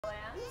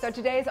So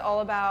today is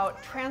all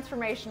about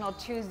Transformational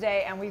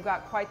Tuesday, and we've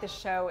got quite the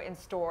show in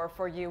store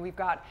for you. We've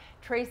got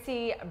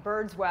TracEy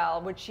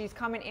Birdsall, which she's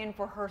coming in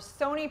for her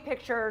Sony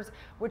pictures,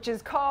 which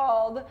is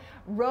called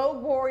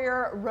Rogue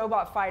Warrior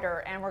Robot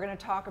Fighter, and we're going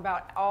to talk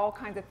about all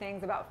kinds of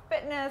things about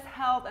fitness,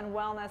 health, and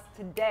wellness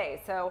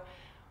today. So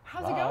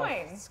how's it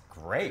going? It's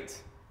great.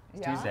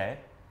 It's Tuesday.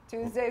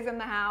 Tuesday's in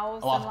the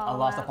house. I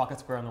lost a pocket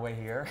square on the way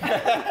here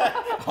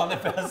on the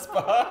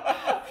Vespa.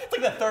 It's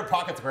like the third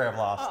pocket square I've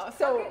lost. Oh,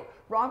 so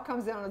Rob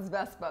comes in on his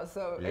Vespa,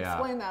 so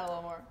explain that a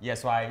little more. Yeah,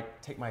 so I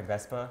take my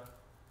Vespa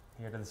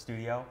here to the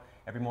studio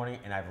every morning,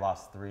 and I've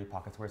lost 3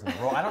 pocket squares in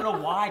a row. I don't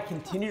know why I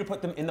continue to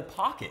put them in the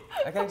pocket.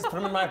 I can just put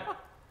them in my...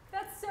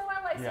 That's so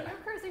LA. So you're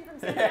cruising from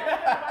San Diego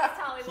to West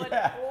Hollywood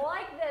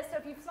like this. So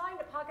if you find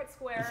a pocket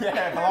square,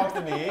 it belongs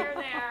to me. Here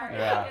and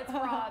there, it's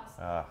Rob's.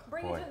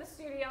 Bring it to the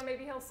studio.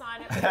 Maybe he'll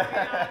sign it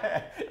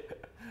for you.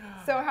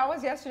 So how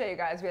was yesterday, you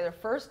guys? We had our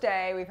first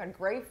day. We've had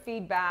great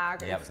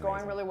feedback. Yeah, it's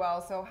going really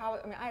well. So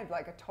I had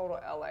like a total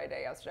LA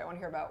day yesterday. I want to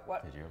hear about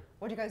what did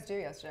you guys do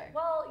yesterday?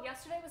 Well,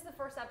 yesterday was the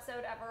first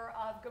episode ever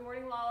of Good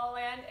Morning LaLa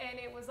Land, and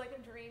it was like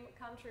a dream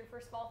come true.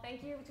 First of all,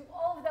 thank you to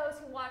all of those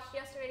who watched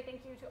yesterday.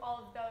 Thank you to all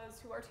of those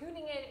who are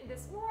tuning in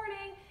this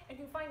morning and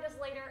who find us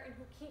later and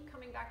who keep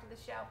coming back to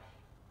the show.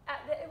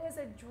 It was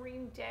a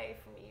dream day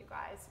for me, you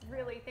guys.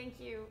 Really, thank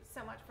you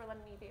so much for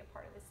letting me be a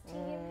part of this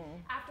team.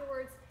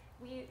 Afterwards,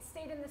 we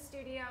stayed in the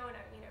studio and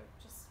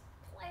just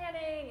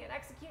planning and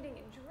executing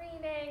and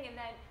dreaming, and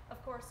then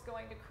of course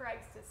going to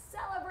Craig's to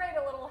celebrate.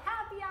 A little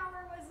happy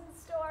hour was in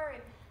store.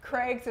 And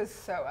Craig's is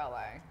so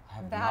LA.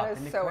 That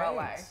is so Craig's.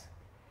 LA.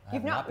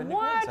 You've not been to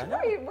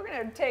Craig's? We're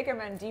going to take him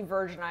and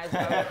de-virginize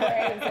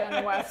Craig's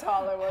in West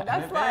Hollywood.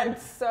 That's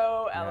like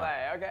so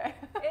LA, okay?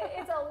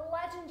 It's a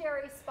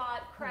legendary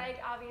spot. Craig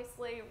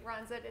obviously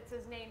runs it. It's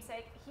his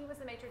namesake. He was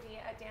the maitre d'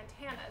 at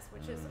Dantana's,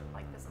 which is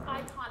like this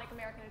iconic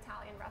American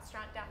Italian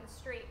restaurant down the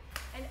street,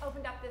 and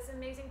opened up this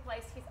amazing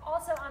place. He's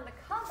also on the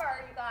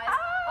cover, you guys,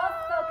 of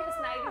Focus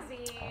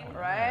magazine.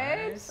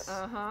 Right? If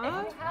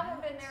you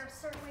haven't been there,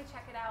 certainly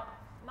check it out.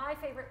 My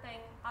favorite thing,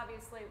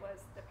 obviously, was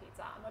the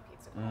pizza. I'm a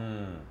pizza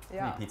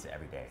girl. I eat pizza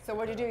every day. So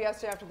what did you do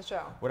yesterday after the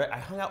show? I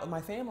hung out with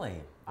my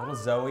family. Little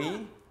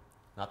Zoe,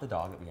 not the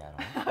dog that we had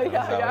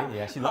on. Zoe.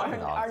 Yeah, she loved the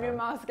dog. Our new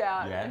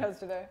mascot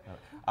yesterday.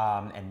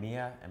 And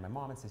Mia and my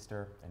mom and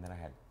sister, and then I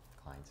had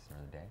clients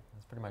during the day.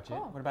 That's pretty much it.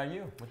 What about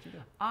you? What'd you do?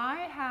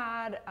 I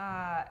had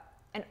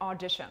an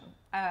audition,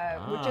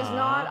 which is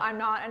I'm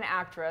not an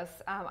actress.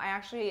 I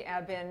actually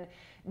have been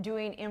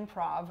doing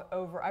improv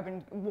I've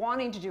been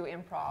wanting to do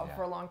improv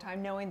for a long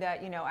time, knowing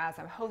that, as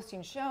I'm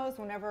hosting shows,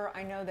 whenever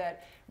I know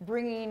that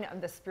bringing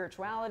the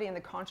spirituality and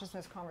the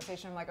consciousness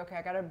conversation, I'm like, okay,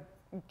 I gotta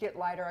get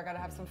lighter, I gotta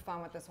have some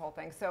fun with this whole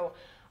thing. So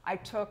I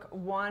took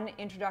one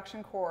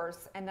introduction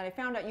course, and then I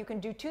found out you can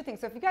do 2 things.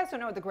 So if you guys don't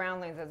know what the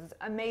Groundlings is, it's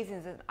amazing.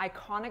 It's an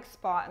iconic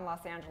spot in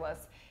Los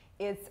Angeles.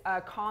 It's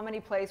a comedy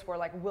place where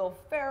like Will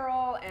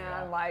Ferrell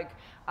and like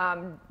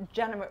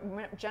Jenna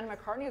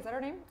McCartney, is that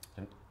her name?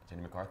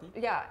 Jenny McCarthy?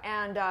 Yeah,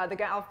 and the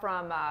gal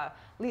from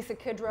Lisa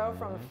Kudrow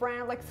from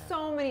Friends, like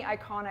so many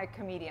iconic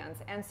comedians.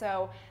 And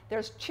so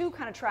there's 2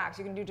 kind of tracks.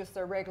 You can do just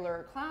the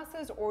regular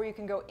classes, or you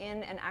can go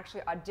in and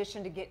actually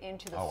audition to get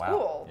into the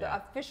school, the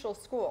official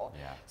school.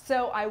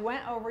 So I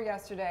went over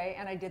yesterday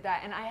and I did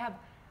that, and I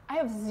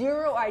have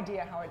zero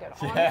idea how I did,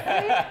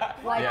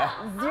 honestly.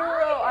 Like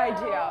zero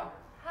idea.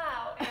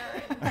 How,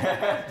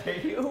 Erin?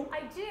 Do you?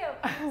 I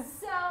do.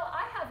 So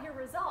I have your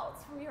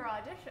results from your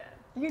audition.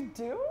 You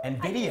do?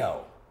 And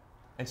video.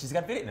 And she's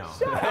got video. No.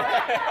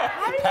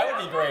 That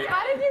would be great.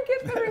 How did you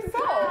get the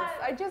results?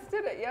 I just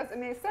did it, yes.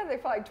 And they said they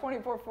felt like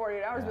 24,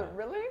 48 hours, but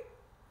really?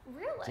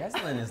 Really?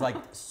 Jessalyn is like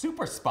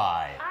super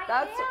spy.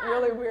 That's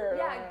really weird.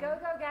 Yeah, go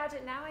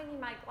gadget. Now I need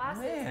my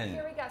glasses.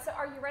 Here we go. So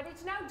are you ready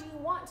to know? Do you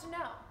want to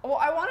know? Well,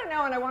 I want to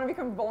know, and I want to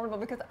become vulnerable,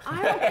 because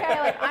I'm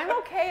okay. I'm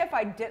okay if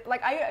I did.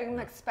 Like I'm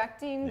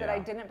expecting that I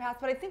didn't pass,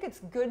 but I think it's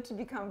good to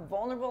become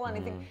vulnerable. And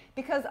I think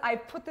because I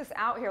put this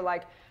out here,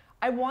 like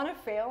I want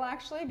to fail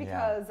actually,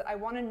 because I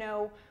want to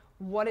know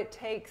what it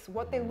takes,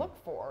 what they look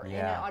for in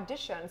an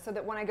audition, so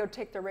that when I go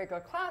take their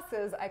regular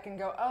classes, I can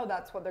go, oh,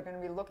 that's what they're going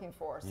to be looking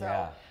for.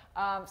 So,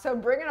 so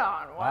bring it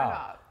on. Why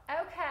not?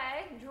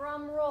 Okay,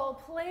 drum roll,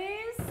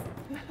 please.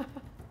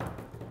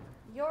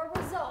 Your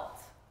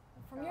result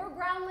from your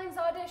Groundlings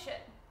audition.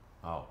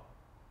 Oh.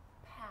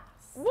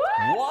 Pass.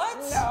 What?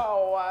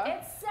 No.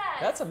 It says.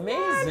 That's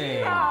amazing.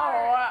 You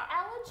are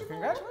eligible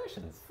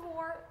Congratulations.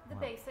 for the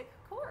basic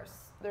course.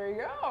 There you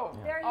go.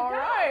 There you All go.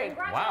 right.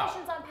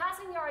 Congratulations on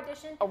passing your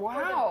audition for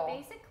the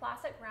Basic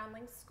Classic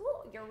Groundlings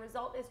School. Your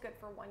result is good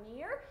for 1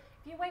 year.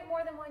 If you wait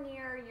more than 1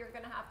 year, you're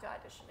going to have to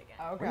audition again.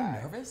 Okay. Were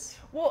you nervous?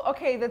 Well,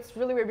 okay, that's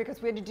really weird,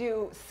 because we had to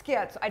do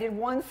skits. I did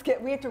one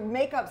skit. We had to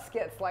make up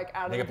skits like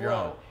out of the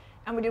blue.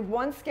 And we did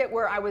one skit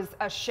where I was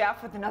a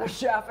chef with another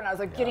chef, and I was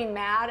like getting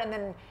mad, and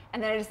then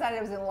I decided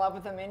I was in love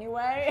with him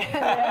anyway.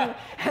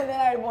 And then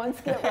I had one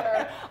skit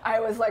where I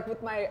was like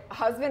with my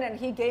husband, and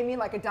he gave me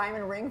like a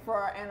diamond ring for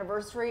our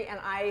anniversary, and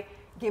I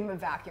gave him a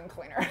vacuum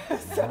cleaner.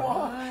 So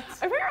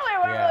apparently it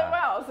went really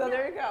well. So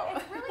there you go.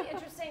 It's really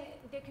interesting.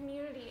 The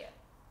community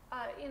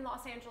in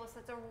Los Angeles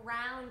that's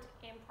around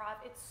improv.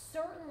 It's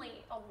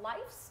certainly a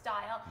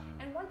lifestyle.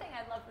 And one thing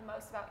I love the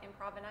most about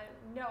improv, and I'm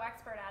no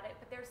expert at it,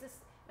 but there's this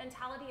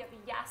mentality of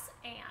yes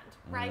and,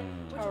 right?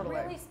 Which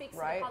really speaks to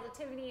the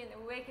positivity and the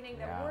awakening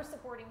that we're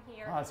supporting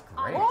here. Oh, that's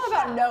great. We're all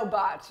about no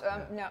but.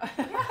 No.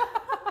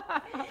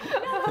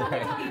 No, let me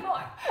tell you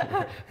more.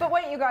 But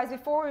wait, you guys,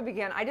 before we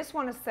begin, I just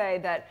want to say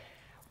that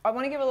I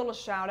want to give a little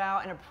shout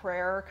out and a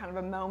prayer, kind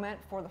of a moment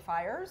for the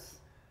fires.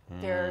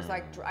 There's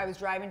like, I was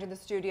driving to the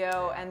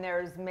studio and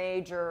there's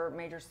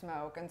major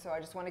smoke. And so I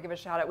just want to give a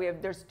shout out.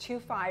 There's 2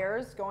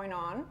 fires going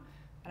on.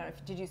 I don't know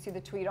if, did you see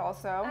the tweet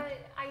also?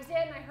 I did,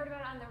 and I heard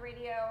about it on the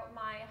radio.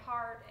 My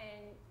heart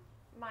and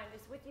mind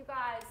is with you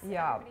guys.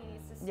 Yeah. Everybody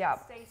needs to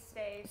stay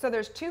safe. So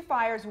there's 2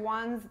 fires.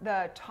 One's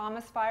the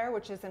Thomas fire,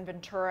 which is in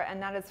Ventura,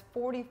 and that is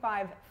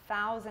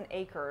 45,000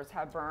 acres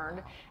have burned.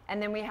 Wow.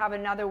 And then we have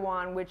another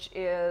one, which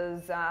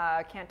is,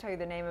 can't tell you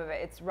the name of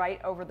it. It's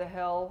right over the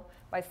hill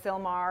by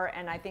Silmar,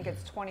 and I think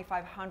it's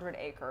 2,500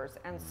 acres.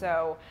 And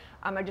so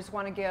I just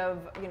want to give,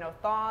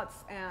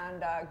 thoughts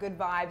and good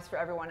vibes for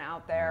everyone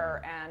out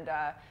there. And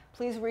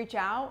please reach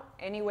out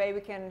any way we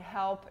can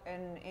help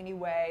in any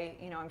way.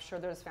 I'm sure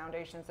there's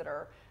foundations that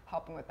are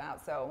helping with that.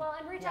 So well,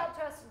 and reach out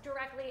to us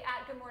directly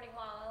at Good Morning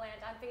LaLa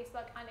Land on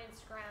Facebook, on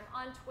Instagram,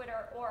 on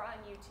Twitter, or on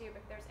YouTube.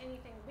 If there's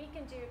anything we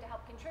can do to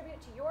help contribute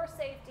to your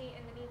safety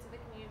and the needs of the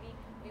community,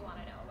 we want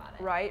to know about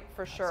it. Right,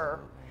 for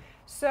sure. Absolutely.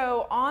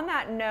 So on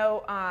that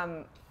note,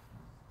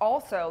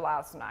 also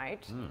last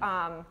night,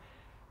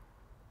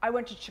 I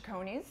went to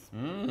Cicconi's.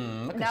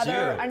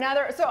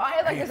 Another. So I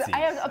had I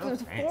had up to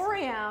 4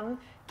 a.m.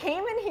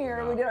 Came in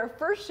here. Wow. We did our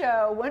first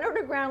show. Went over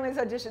to Groundling's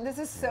audition. This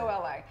is so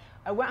LA.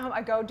 I went home.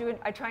 I try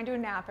and do a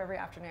nap every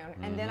afternoon,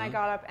 and then I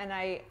got up and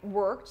I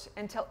worked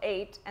until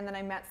 8, and then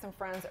I met some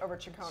friends over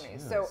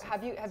Cicconi's. So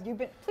have you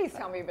been? Please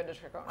tell me you've been to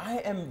Cicconi's. I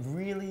am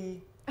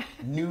really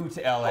new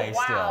to LA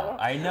still.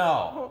 I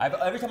know.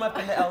 Every time I've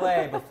been to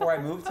LA before I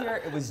moved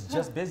here, it was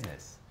just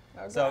business.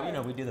 Okay. So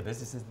we do the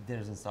business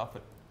dinners and stuff,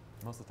 but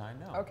most of the time,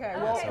 no. Okay.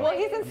 Well,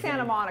 he's in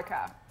Santa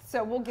Monica,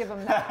 so we'll give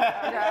him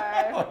that.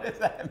 Okay. What does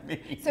that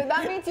mean? So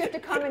that means you have to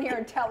come in here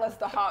and tell us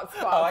the hot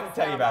spots. Oh, I can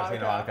tell you about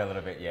Santa Monica a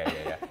little bit.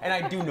 Yeah. And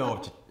I do know,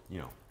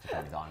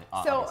 Cicconi's on it.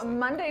 So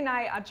Monday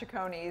night at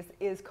Cicconi's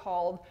is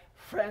called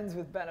Friends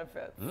with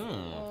Benefits.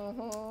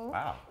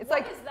 Wow. It's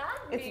what does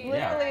that mean? It's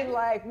literally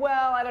like,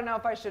 well, I don't know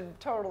if I should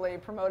totally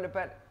promote it,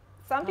 but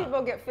some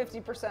people get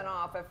 50%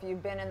 off if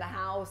you've been in the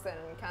house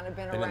and kind of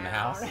been around. In the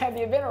house? Have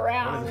you been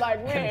around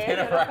like me?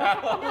 That's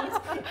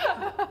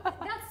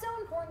so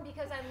important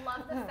because I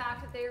love the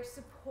fact that they are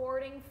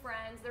supporting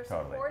friends, they're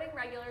supporting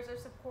regulars, they're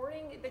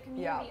supporting the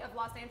community of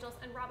Los Angeles.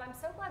 And Rob, I'm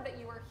so glad that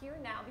you are here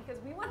now because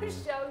we want to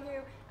show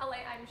you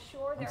LA. I'm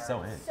sure there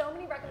are so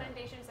many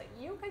recommendations that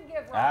you could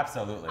give Rob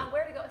Absolutely. on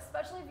where to go,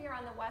 especially if you're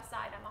on the West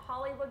Side. I'm a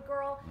Hollywood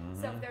girl,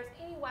 so if there's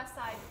any West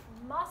Side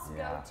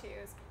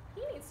must-go-tos,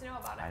 he needs to know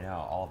about it. I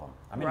know, all of them.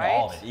 I'm into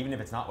all of it, even if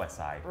it's not West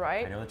Side.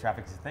 Right. I know the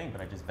traffic is a thing, but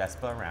I just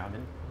Vespa around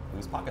and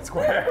lose pocket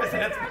squares,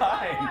 and it's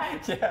fine.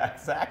 Yeah,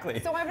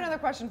 exactly. So I have another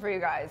question for you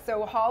guys.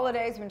 So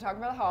holidays, we've been talking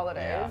about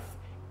holidays. Yeah.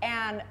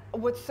 And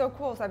what's so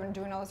cool is I've been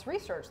doing all this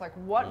research, like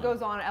what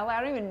goes on in LA.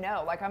 I don't even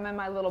know, like I'm in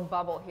my little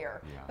bubble here.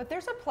 Yeah. But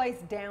there's a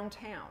place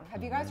downtown.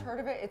 Have you guys heard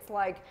of it?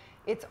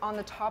 It's on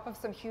the top of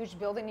some huge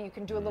building and you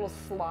can do a little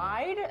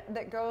slide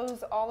that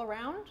goes all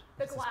around.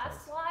 The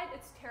glass slide,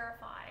 it's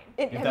terrifying.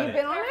 Have you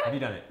been on it? Have you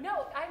done it?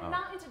 No, I'm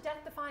not into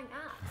death-defying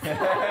acts.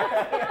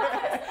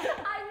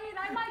 I mean,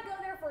 I might go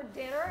there for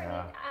dinner. And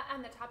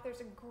on the top,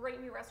 there's a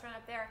great new restaurant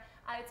up there.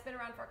 It's been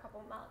around for a couple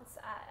of months.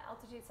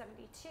 Altitude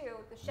 72.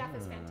 The chef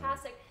is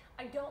fantastic.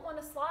 I don't want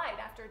to slide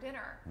after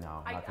dinner.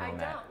 No, I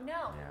don't.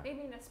 No,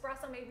 maybe an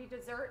espresso, maybe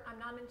dessert. I'm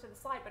not into the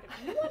slide. But if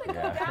you want to go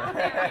down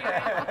there,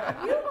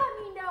 Erin, you let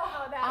me know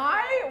how that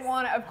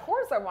goes. Of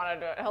course I want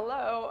to do it.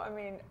 Hello. I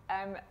mean,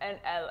 I'm in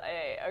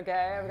LA,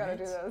 okay? I've got to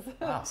do this.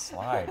 Wow,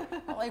 slide.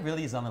 LA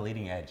really is on the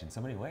leading edge in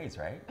so many ways,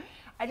 right?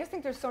 I just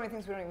think there's so many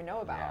things we don't even know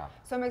about. Yeah.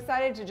 So I'm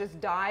excited to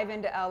just dive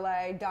into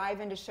LA,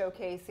 dive into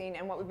showcasing,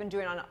 and what we've been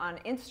doing on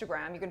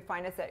Instagram. You can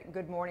find us at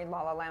Good Morning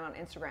LaLa Land on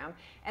Instagram.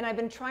 And I've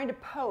been trying to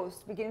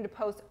beginning to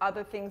post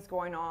other things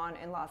going on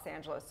in Los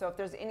Angeles. So if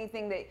there's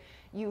anything that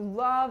you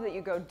love that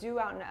you go do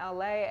out in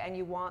LA and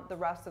you want the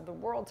rest of the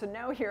world to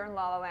know here in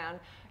La La Land,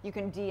 you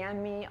can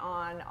DM me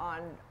on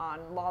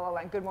La La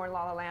Land, Good Morning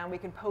LaLa Land. We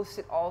can post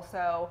it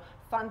also.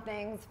 Fun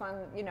things,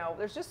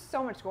 there's just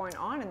so much going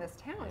on in this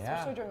town,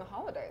 especially during the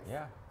holidays.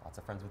 Yeah, lots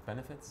of friends with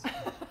benefits.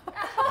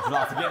 There's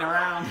lots of getting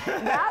around.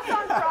 That's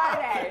on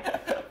Friday.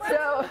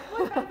 So,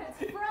 with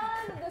benefits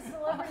from the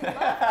celebrity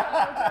love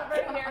coach over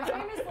here,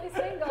 famously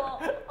single,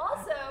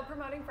 also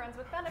promoting friends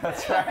with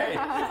benefits. That's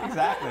right,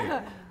 exactly.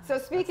 So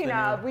speaking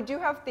of, we do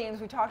have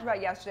themes we talked about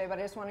yesterday, but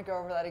I just want to go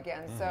over that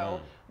again. So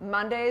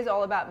Monday is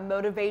all about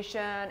motivation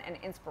and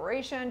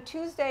inspiration.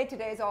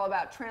 Today's all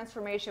about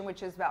transformation,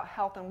 which is about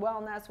health and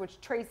wellness,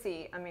 which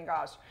TracEy,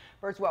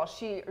 Birdsall,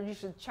 you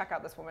should check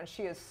out this woman.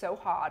 She is so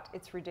hot,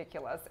 it's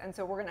ridiculous. And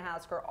so we're going to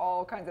ask her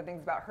all kinds of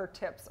things about her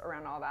tips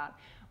around all that.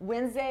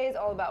 Wednesday is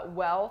all about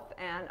wealth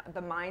and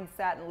the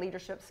mindset and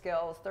leadership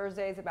skills.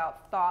 Thursday is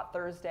about Thought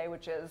Thursday,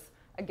 which is,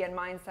 again,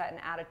 mindset and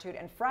attitude.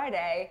 And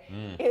Friday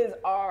is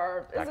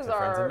our Back to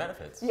friends and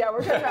benefits. Yeah,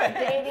 we're talking about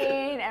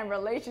dating and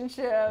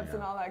relationships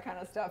and all that kind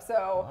of stuff.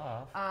 So,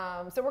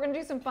 so we're gonna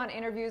do some fun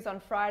interviews on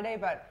Friday.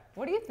 But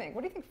what do you think?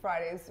 What do you think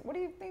Fridays? What do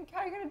you think?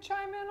 How are you gonna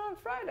chime in on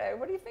Friday?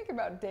 What do you think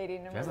about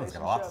dating and relationships?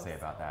 Jessam's got a lot to say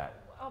about that.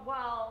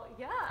 Well,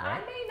 yeah,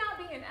 right? I may not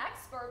be an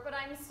expert, but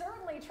I'm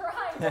certainly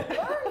trying to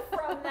learn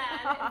from them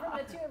and from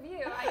the two of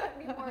you. I couldn't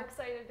be more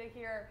excited to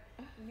hear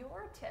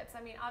your tips.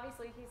 I mean,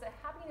 obviously, he's a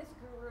happiness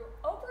guru,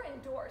 Oprah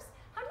endorsed.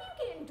 How do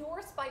you get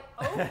endorsed by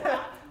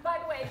Oprah? By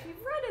the way, if you've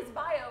read his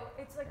bio,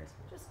 it's like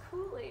just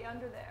coolly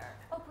under there.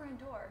 Oprah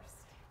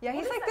endorsed. Yeah,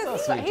 he's like So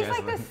this. sweet, He's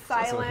like this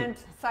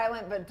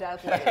silent but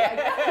deathly. Like,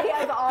 he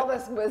has all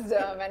this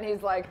wisdom, and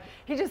he's like,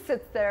 he just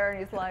sits there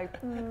and he's like.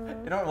 You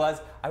know what it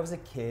was? I was a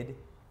kid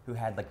who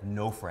had like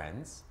no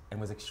friends and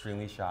was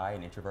extremely shy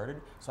and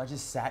introverted. So I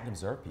just sat and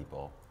observed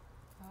people.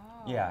 Oh.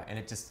 Yeah, and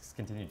it just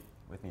continued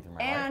with me through my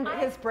life. And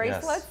his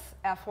bracelets,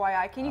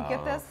 FYI, can you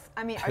get this?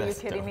 I mean, are you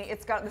kidding me?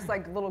 It's got this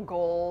like little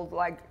gold,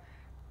 like.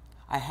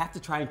 I have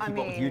to try and keep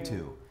up with you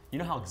two. You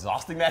know how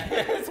exhausting that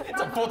is? It's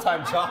a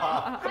full-time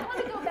job. I want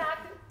to go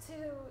back to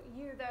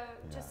you though,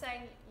 just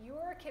saying you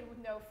were a kid with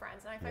no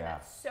friends, and I find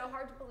that so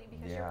hard to believe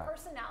because your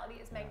personality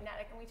is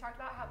magnetic, and we talked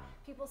about how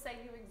people say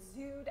you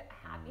exude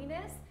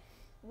happiness.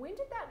 When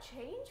did that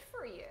change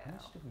for you? How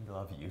much do we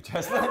love you,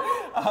 Jessamine?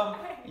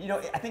 You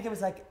know, I think it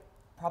was like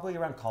probably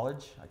around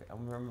college. I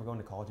remember going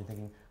to college and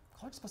thinking,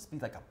 college is supposed to be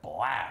like a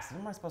blast.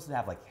 Am I supposed to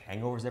have like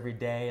hangovers every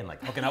day and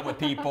like hooking up with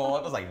people?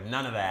 It was like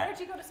none of that. Where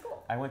did you go to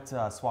school? I went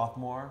to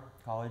Swarthmore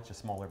College, a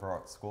small liberal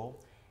arts school,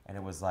 and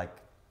it was like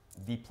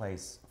the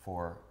place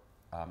for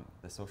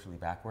the socially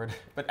backward,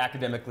 but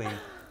academically,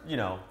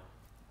 the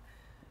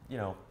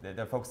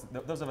folks,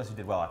 those of us who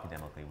did well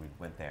academically, we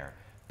went there.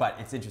 But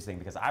it's interesting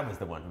because I was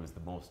the one who was the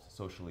most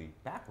socially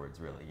backwards,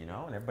 really, and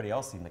everybody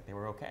else seemed like they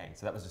were okay.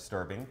 So that was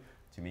disturbing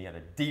to me at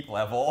a deep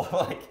level.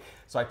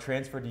 So I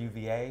transferred to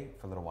UVA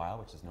for a little while,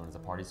 which is known as a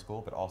party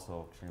school, but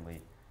also extremely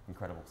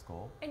incredible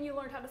school. And you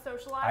learned how to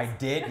socialize? I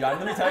did.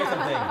 Let me tell you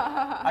something.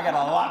 I got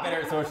a lot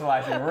better at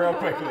socializing real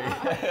quickly.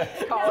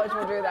 College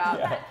will do that.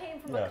 That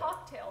came from a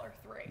cocktail or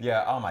three.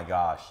 Yeah, oh my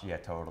gosh, yeah,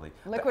 totally.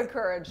 Liquid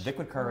courage.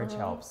 Liquid courage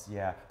helps,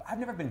 yeah. But I've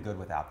never been good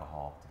with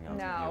alcohol, to be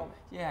honest with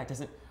you. Yeah, it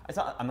doesn't,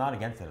 I'm not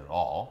against it at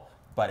all,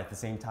 but at the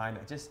same time,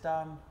 it just,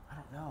 I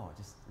don't know,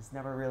 it's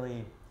never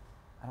really,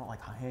 I don't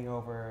like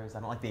hangovers,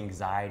 I don't like the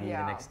anxiety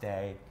the next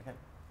day.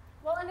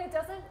 Well, and it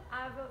doesn't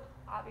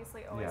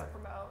obviously always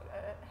promote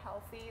a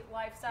healthy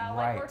lifestyle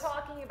like we're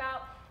talking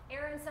about.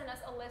 Erin sent us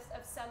a list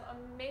of some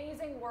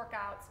amazing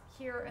workouts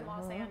here in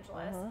Los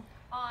Angeles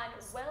on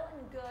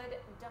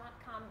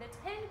wellandgood.com. The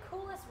 10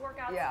 coolest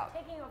workouts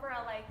taking over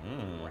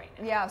LA right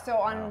now. Yeah, so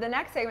on the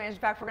next segment, in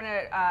fact, we're going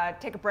to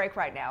take a break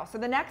right now. So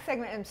the next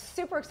segment I'm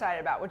super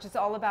excited about, which is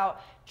all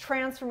about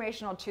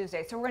Transformational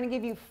Tuesday. So we're going to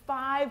give you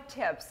 5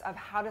 tips of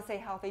how to stay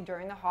healthy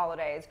during the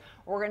holidays.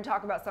 We're going to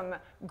talk about some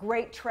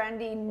great,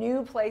 trendy,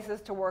 new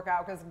places to work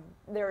out because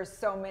there's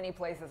so many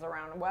places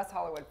around West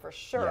Hollywood for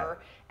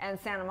sure. And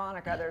Santa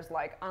Monica, there's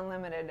like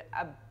unlimited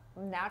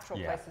natural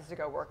places to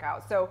go work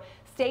out. So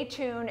stay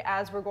tuned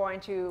as we're going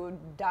to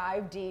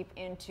dive deep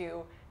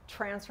into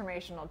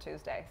Transformational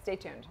Tuesday. Stay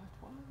tuned.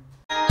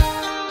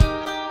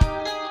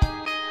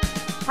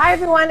 Hi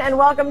everyone and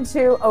welcome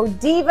to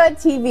Odiva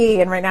TV,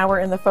 and right now we're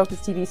in the Focus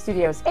TV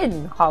studios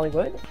in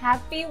Hollywood.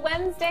 Happy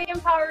Wednesday,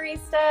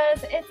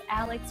 Empoweristas. It's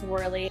Alex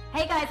Worley.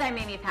 Hey guys, I'm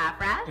Amy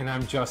Paffrath. And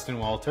I'm Justin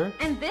Walter.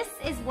 And this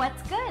is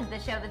What's Good, the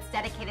show that's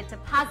dedicated to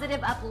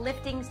positive,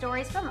 uplifting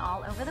stories from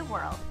all over the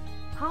world.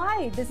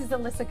 Hi, this is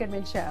Alyssa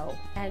Goodman Show,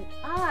 and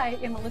I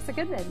am Alyssa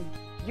Goodman.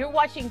 You're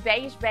watching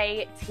Beige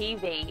Bay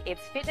TV.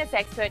 It's fitness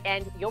expert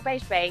and your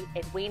Beige Bay,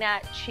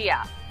 Edwina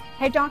Chia.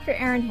 Hey, Dr.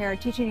 Erin here,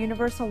 teaching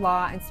universal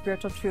law and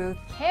spiritual truth.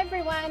 Hey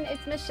everyone,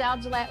 it's Michelle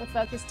Gillette with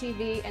Focus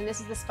TV, and this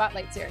is the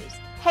Spotlight Series.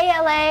 Hey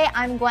LA,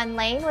 I'm Gwen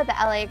Lane with the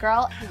LA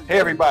Girl. Hey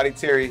everybody,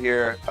 Terry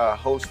here,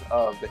 host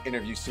of the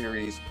interview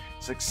series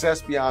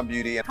Success Beyond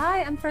Beauty.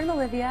 Hi, I'm Fern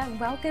Olivia.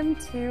 Welcome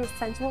to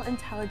Sensual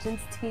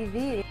Intelligence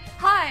TV.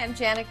 Hi, I'm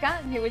Janica.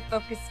 I'm here with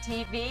Focus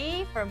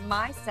TV for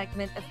my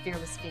segment of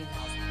Fearless Females.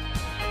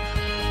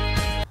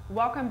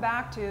 Welcome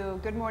back to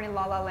Good Morning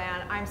LaLa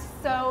Land. I'm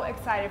so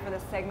excited for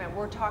this segment.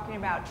 We're talking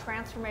about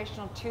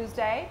Transformational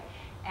Tuesday,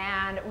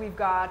 and we've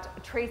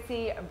got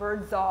TracEy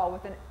Birdsall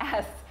with an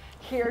S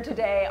here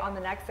today. On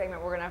the next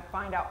segment, we're going to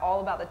find out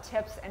all about the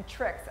tips and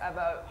tricks of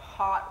a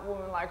hot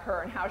woman like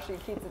her and how she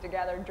keeps it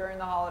together during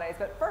the holidays.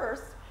 But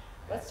first,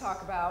 let's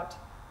talk about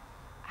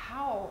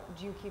how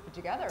do you keep it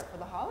together for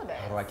the holidays?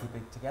 How do I keep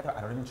it together?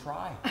 I don't even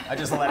try. I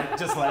just let it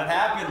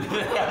happen.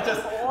 I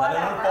just let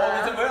it unfold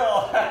as it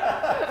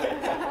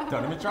will.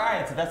 Don't even try.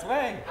 It's the best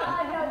way. No,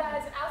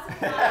 that is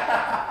absolutely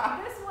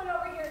not. This one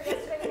over here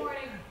yesterday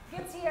morning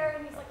gets here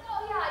and he's like,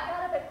 oh yeah, I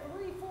got up at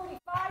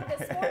 3:45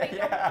 this morning to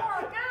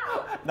work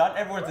out. Not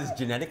everyone's as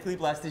genetically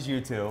blessed as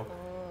you two,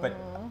 but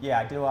yeah,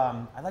 I do.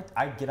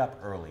 I get up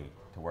early.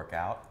 to work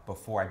out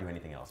before I do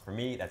anything else. For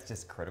me, that's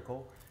just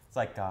critical. It's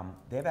like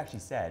they've actually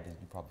said,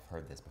 you probably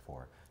heard this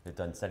before, they've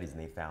done studies and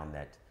they found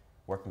that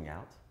working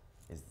out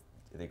is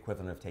the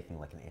equivalent of taking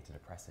like an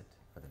antidepressant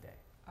for the day.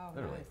 Oh,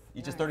 literally.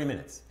 Nice. Just 30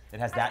 minutes. It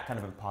has that kind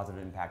of a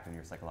positive impact on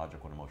your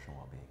psychological and emotional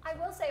well-being. I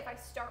will say if I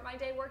start my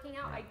day working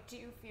out, I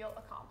do feel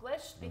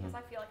accomplished because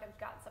I feel like I've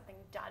got something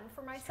done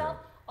for myself,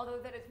 although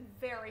that is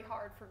very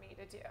hard for me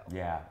to do.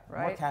 Yeah,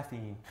 right? More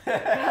caffeine.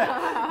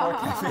 More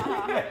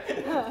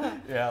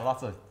caffeine. Yeah,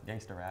 lots of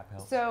gangster rap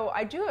helps. So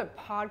I do a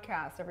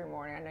podcast every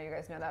morning. I know you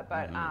guys know that,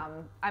 but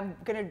I'm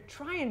going to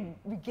try and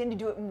begin to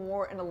do it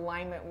more in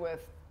alignment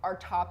with our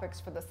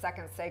topics for the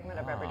second segment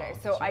of every day.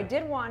 So I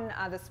did one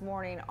this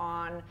morning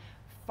on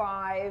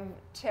 5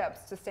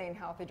 tips to staying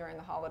healthy during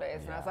the holidays.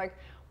 And I was like,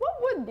 what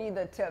would be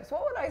the tips?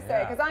 What would I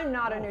say? Because I'm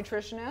not a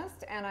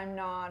nutritionist, and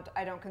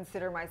I don't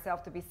consider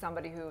myself to be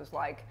somebody who's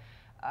like,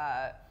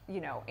 you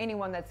know,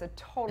 anyone that's a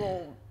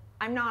total,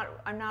 I'm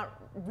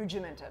not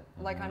regimented.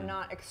 Like I'm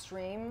not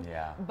extreme.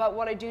 But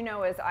what I do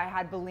know is I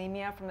had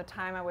bulimia from the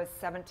time I was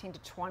 17 to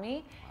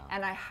 20,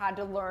 and I had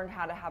to learn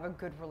how to have a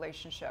good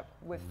relationship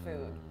with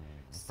food.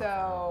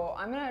 So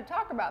I'm going to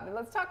talk about this.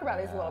 Let's talk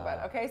about these a little bit,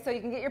 okay? So you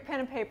can get your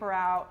pen and paper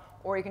out,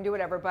 or you can do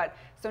whatever. But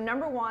so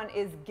number 1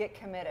 is get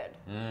committed,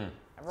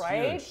 right?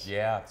 It's huge.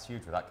 Yeah, it's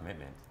huge without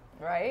commitment.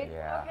 Right?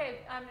 Yeah. Okay,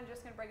 I'm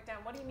just going to break it down.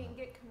 What do you mean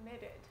get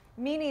committed?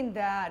 Meaning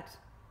that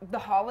the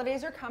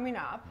holidays are coming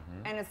up,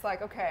 and it's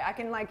like, okay, I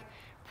can like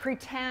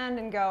pretend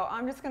and go,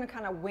 I'm just going to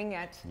kind of wing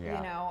it, you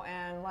know,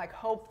 and like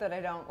hope that I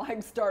don't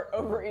like start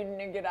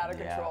overeating and get out of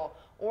control.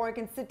 Or I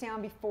can sit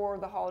down before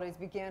the holidays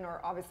begin,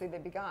 or obviously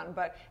they've begun,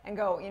 but and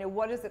go, you know,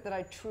 what is it that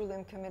I truly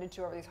am committed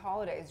to over these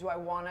holidays? Do I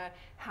want to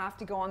have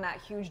to go on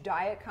that huge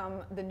diet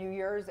come the New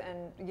Year's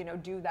and, you know,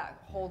 do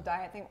that whole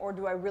diet thing? Or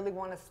do I really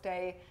want to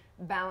stay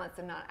balanced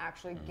and not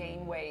actually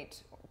gain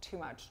weight too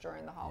much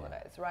during the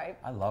holidays, right?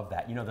 I love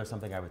that. You know, there's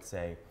something I would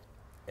say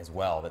as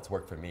well that's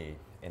worked for me,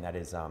 and that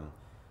is,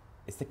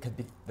 it's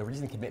the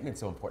reason commitment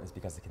is so important is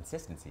because of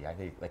consistency. I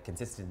think like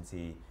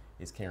consistency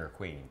is king or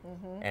queen.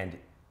 And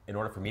in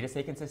order for me to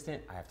stay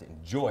consistent, I have to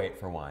enjoy it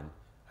for one.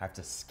 I have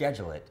to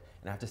schedule it,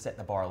 and I have to set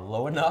the bar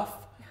low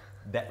enough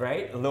that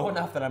low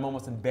enough that I'm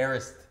almost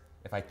embarrassed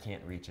if I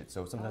can't reach it.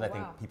 So sometimes I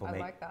think people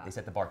they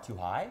set the bar too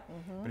high.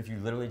 But if you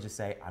literally just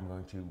say, I'm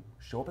going to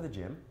show up at the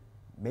gym,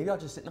 maybe I'll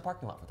just sit in the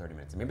parking lot for 30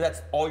 minutes. And maybe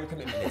that's all your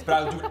commitment is, but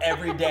I'll do it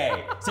every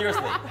day.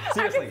 Seriously. I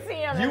can see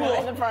him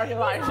in the parking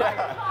lot.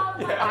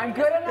 I'm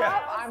good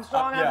enough. I'm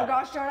strong enough.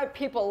 Gosh darn it,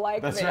 people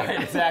like me. That's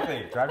right,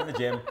 exactly. Drive to the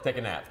gym, take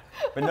a nap.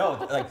 But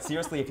no, like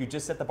seriously, if you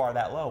just set the bar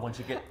that low, once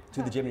you get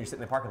to the gym and you're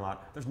sitting in the parking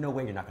lot, there's no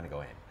way you're not going to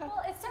go in.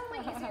 Well, it's certainly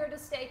easier to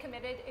stay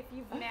committed if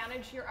you've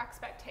managed your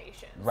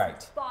expectations.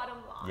 Right. Bottom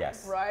line.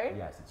 Yes. Right?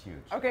 Yes, it's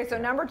huge. Okay, so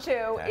number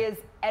 2 is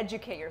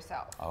educate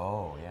yourself.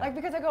 Oh, yeah. Like,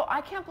 because I go,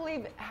 I can't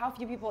believe how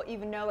few people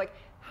even know, like,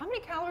 how many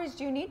calories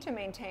do you need to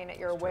maintain at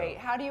your weight?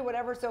 How do you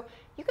whatever? So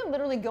you can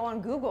literally go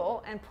on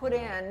Google and put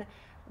in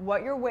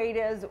what your weight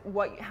is,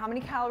 how many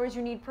calories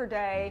you need per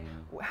day,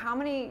 how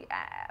many,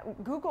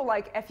 Google,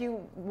 like if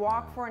you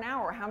walk for an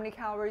hour, how many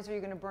calories are you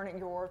going to burn at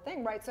your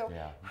thing, right? So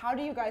how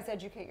do you guys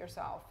educate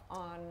yourself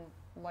on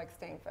like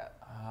staying fit?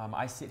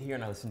 I sit here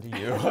and I listen to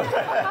you.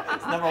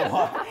 It's number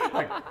 1.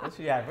 Like,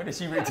 what did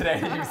she read today?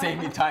 You save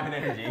me time and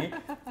energy.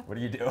 What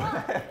do you do?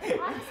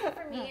 Honestly,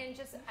 for me, and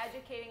just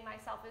educating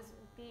myself is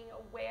being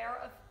aware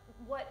of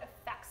what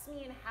affects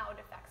me and how it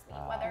affects me,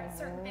 whether it's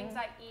certain things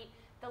I eat,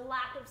 the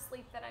lack of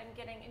sleep that I'm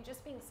getting, and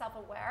just being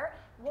self-aware.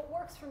 What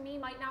works for me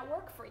might not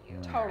work for you.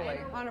 Totally,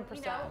 100%.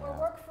 You know, or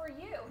work for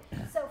you.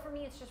 So for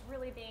me, it's just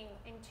really being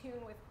in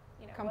tune with,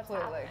 you know, what's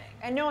happening.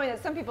 And knowing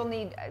that some people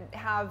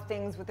have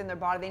things within their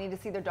body, they need to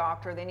see their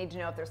doctor, they need to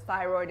know if there's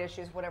thyroid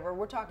issues, whatever.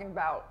 We're talking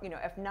about, you know,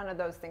 if none of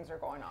those things are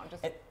going on.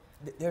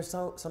 There's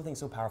something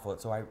so powerful.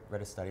 So I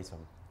read a study, so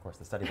of course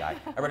the study guy.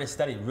 I read a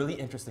study, really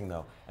interesting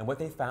though, and what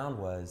they found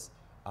was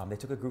they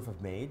took a group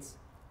of maids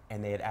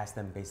and they had asked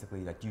them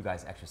basically, like, do you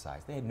guys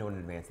exercise? They had known in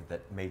advance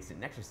that maids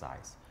didn't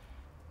exercise.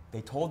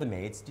 They told the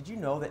maids, did you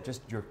know that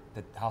just the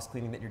house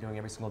cleaning that you're doing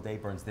every single day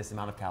burns this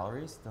amount of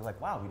calories? They're like,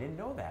 wow, we didn't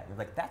know that. They're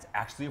like, that's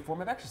actually a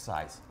form of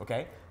exercise,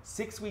 okay?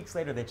 6 weeks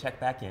later, they checked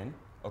back in,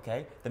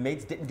 okay? The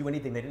maids didn't do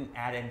anything. They didn't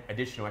add in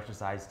additional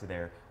exercise to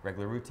their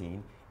regular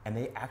routine, and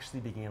they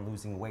actually began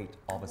losing weight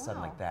all of a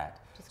sudden like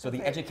that. So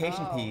the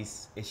education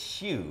piece is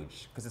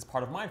huge because it's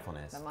part of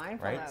mindfulness,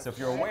 right? So if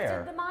you're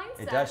aware,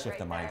 it does shift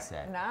the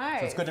mindset. Nice.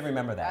 So it's good to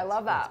remember that. I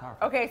love that.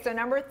 Okay, so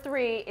number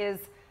 3 is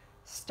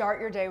start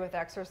your day with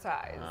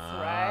exercise,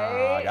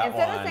 right?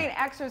 Instead of saying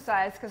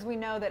exercise, because we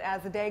know that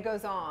as the day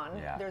goes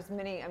on, there's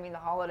many, I mean, the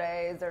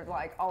holidays, there's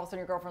like, all of a sudden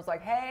your girlfriend's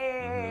like,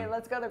 hey,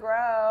 let's go to the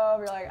Grove.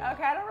 You're like,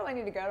 okay, I don't really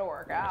need to go to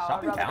work out.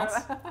 Shopping counts.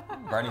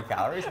 Burning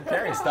calories and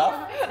carrying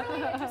stuff. It's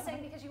really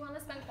interesting because you want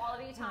to spend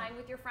quality time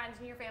with your friends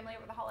and your family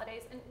over the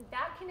holidays, and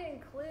that can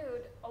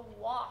include a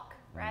walk,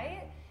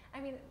 right? I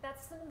mean,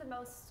 that's some of the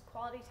most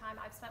quality time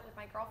I've spent with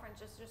my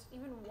girlfriends, just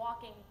even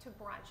walking to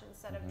brunch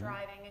instead of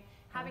driving, and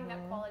having that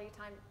quality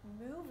time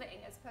moving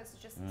as opposed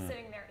to just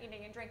sitting there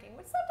eating and drinking,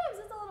 which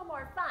sometimes is a little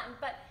more fun,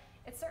 but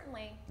it's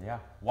certainly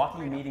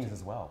walking meetings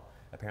as well.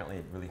 Apparently,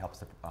 it really helps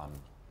to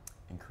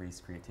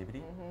increase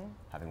creativity.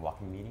 Having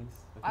walking meetings.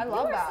 I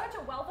love that. You are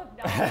such a wealth of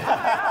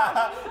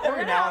knowledge.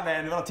 Every now and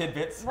then, little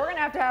tidbits. We're gonna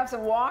have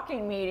some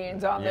walking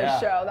meetings on this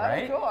show.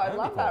 That'd be cool. I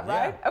love that,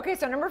 right? Okay,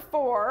 so number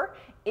 4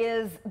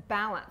 is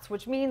balance,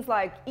 which means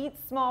like eat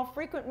small,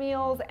 frequent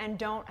meals and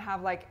don't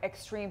have like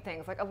extreme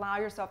things. Like allow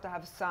yourself to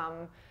have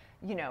some,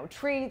 you know,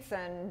 treats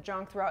and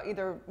junk throughout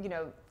either, you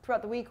know,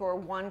 throughout the week or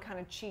one kind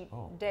of cheat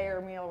day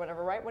or meal or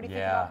whatever, right? What do you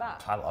think about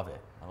that? I love it.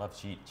 I love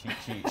cheat.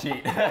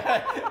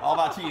 All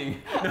about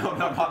cheating. No,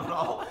 not at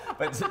all.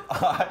 But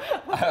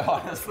I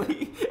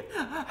honestly,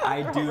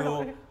 I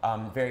do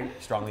very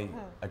strongly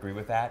agree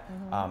with that.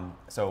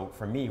 So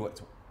for me,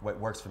 what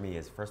works for me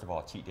is, first of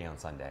all, cheat day on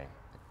Sunday.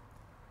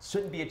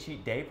 Shouldn't be a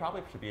cheat day,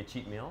 probably should be a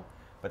cheat meal,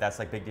 but that's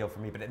like big deal for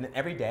me. But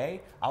every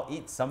day, I'll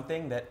eat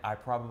something that I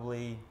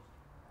probably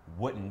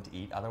wouldn't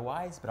eat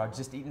otherwise, but I'll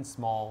just eat in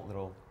small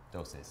little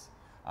doses.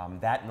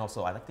 That, and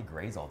also I like to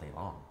graze all day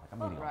long. Like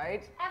I'm eating all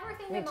day.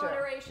 Everything in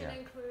moderation,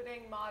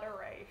 including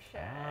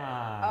moderation.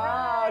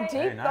 Oh,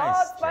 deep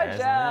thoughts by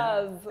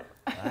Jazz.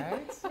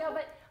 Right? No,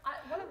 but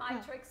one of my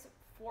tricks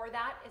for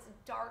that is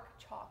dark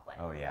chocolate.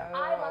 Oh yeah.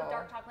 I love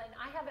dark chocolate, and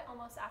I have it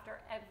almost after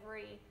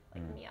every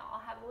meal. I'll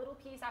have a little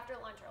piece after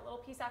lunch or a little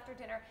piece after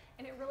dinner,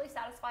 and it really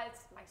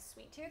satisfies my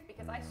sweet tooth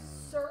because I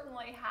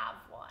certainly have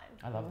one.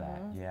 I love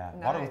that. Yeah.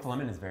 Water with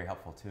lemon is very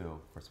helpful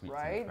too for sweet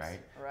tooth, right?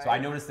 So I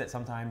notice that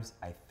sometimes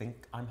I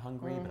think I'm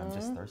hungry, but I'm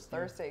just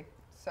thirsty.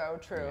 So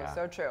true,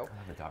 so true. I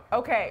love the dark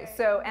Okay,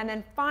 so, and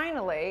then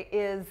finally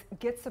is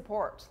get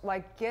support.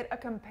 Like get a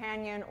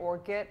companion or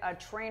get a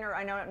trainer.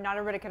 I know not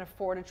everybody can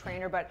afford a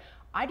trainer, but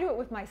I do it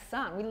with my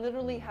son. We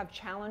literally have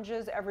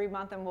challenges every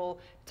month, and we'll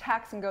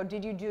text and go,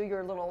 "Did you do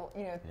your little,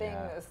 you know, thing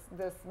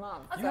this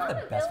month?" You have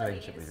the best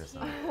relationship with your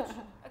son.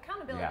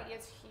 Accountability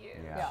is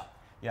huge.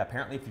 Yeah.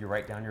 Apparently, if you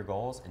write down your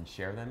goals and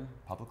share them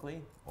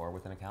publicly or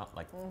with an account,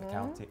 like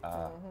accounting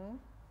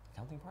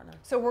partner.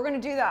 So we're going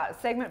to do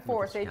that. Segment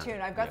 4. Stay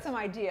tuned. I've got some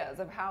ideas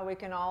of how we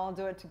can all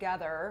do it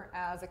together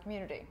as a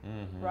community.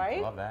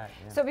 Right? Love that.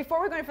 Yeah. So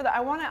before we go any further,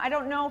 I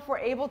don't know if we're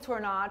able to or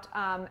not,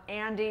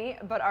 Andy,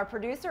 but our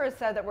producer has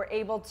said that we're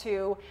able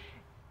to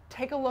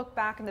take a look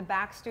back in the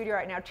back studio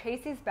right now.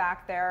 TracEy's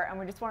back there, and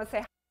we just want to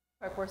say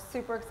we're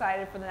super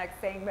excited for the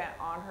next segment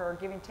on her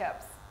giving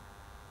tips.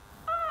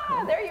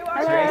 There you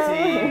are,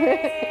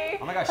 TracEy.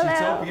 Oh my gosh, she's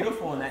so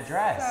beautiful in that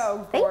dress.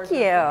 So gorgeous.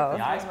 Thank you.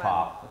 The eyes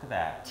pop. Look at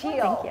that.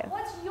 Teal. Thank you.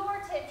 What's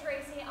your tip,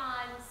 TracEy,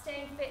 on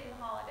staying fit in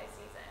the holiday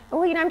season?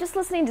 Well, you know, I'm just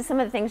listening to some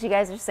of the things you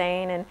guys are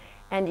saying,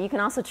 and you can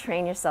also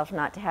train yourself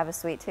not to have a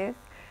sweet tooth.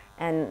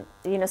 And,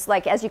 you know, so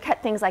like as you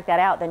cut things like that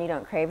out, then you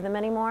don't crave them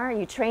anymore.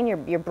 You train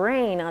your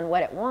brain on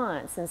what it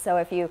wants. And so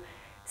if you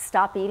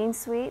stop eating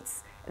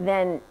sweets,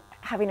 then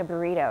having a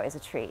burrito is a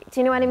treat.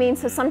 Do you know what I mean?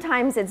 So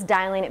sometimes it's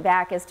dialing it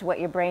back as to what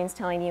your brain's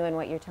telling you and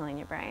what you're telling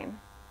your brain.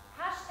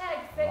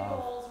 Hashtag fit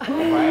goals.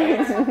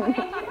 Right? Thank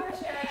you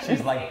for sharing.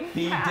 She's like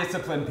the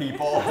disciplined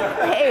people.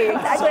 Hey,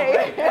 exactly. So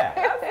great, yeah.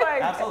 That's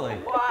like, absolutely.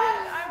 What?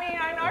 I mean,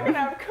 I'm not going to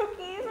have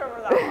cookies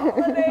over the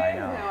holidays. I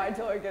know. No, I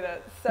totally get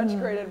it. Such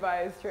great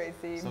advice,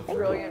 TracEy. So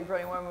brilliant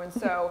woman.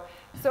 So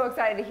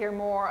excited to hear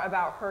more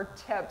about her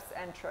tips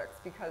and tricks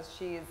because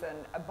she's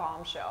a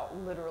bombshell,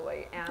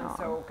 literally. And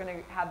so we're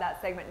going to have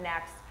that segment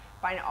next,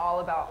 find out all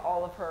about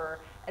all of her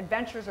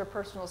adventures or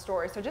personal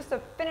stories. So just to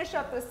finish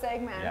up this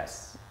segment.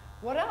 Yes.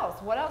 What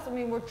else? I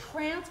mean, we're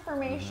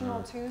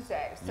Transformational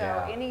Tuesday.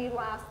 So any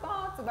last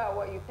thoughts about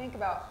what you think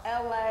about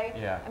LA?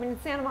 Yeah. I mean,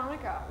 it's Santa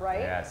Monica, right?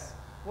 Yes.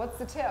 What's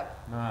the tip?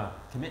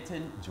 Commit to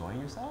enjoying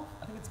yourself.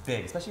 I think it's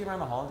big, especially around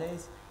the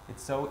holidays.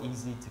 It's so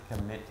easy to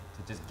commit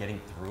to just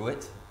getting through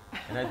it.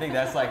 And I think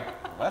that's like,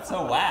 that's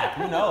so whack.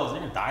 Who knows?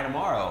 You're gonna die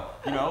tomorrow.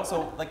 You know?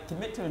 So like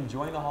commit to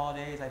enjoying the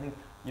holidays. I think,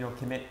 you know,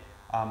 commit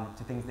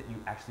to things that you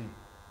actually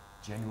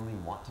genuinely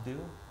want to do,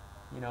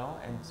 you know,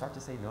 and start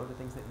to say no to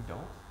things that you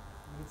don't.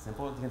 It's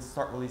simple. You can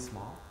start really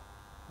small.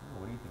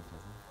 What do you think,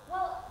 Jessica?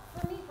 Well,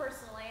 for me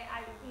personally,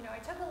 I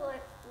took a look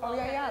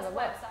at this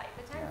website,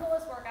 the 10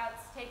 coolest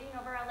workouts taking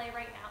over LA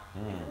right now.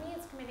 And for me,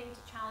 it's committing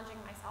to challenging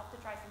myself to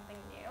try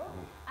something new.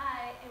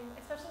 And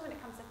especially when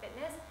it comes to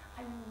fitness,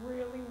 I'm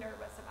really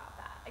nervous about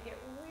that. I get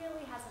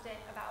really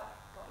hesitant about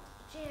going to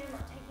the gym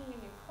or taking a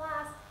new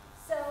class.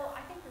 So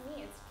I think for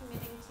me, it's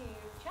committing to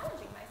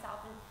challenging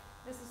myself. And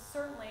this is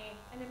certainly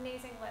an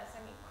amazing list.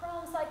 I mean,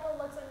 Chrome Cycle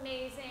looks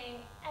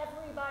amazing.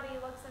 Everybody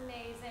looks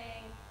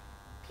amazing.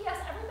 P.S.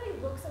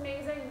 Everybody looks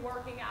amazing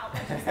working out.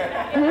 Let's just say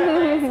that. So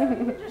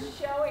even just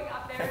showing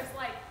up there is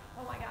like,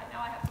 oh my God,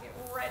 now I have to get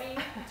ready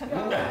to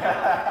go.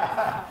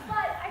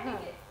 But I think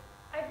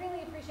I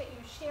really appreciate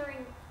you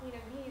sharing, you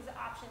know, these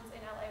options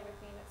in LA with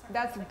me.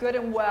 That's good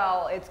and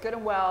well. It's good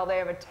and well. They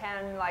have a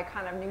 10 like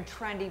kind of new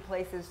trendy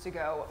places to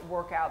go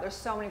work out. There's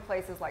so many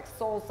places like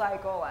Soul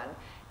Cycle and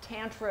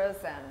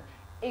Tantras and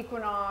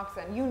Equinox,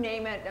 and you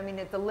name it. I mean,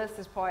 the list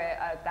is probably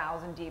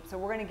 1,000 deep. So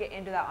we're going to get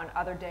into that on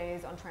other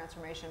days on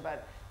transformation.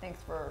 But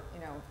thanks for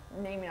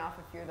naming off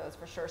a few of those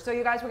for sure. So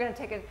you guys, we're going to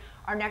take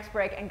our next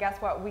break, and guess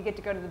what? We get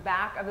to go to the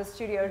back of the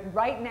studio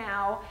right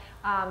now.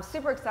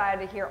 Super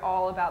excited to hear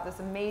all about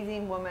this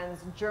amazing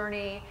woman's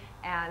journey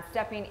and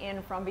stepping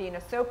in from being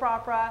a soap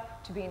opera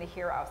to being a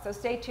hero. So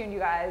stay tuned, you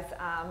guys,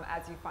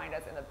 as you find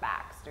us in the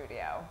back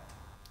studio.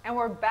 And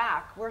we're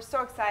back. We're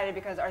so excited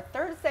because our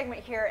third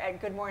segment here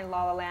at Good Morning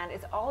LaLa Land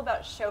is all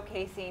about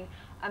showcasing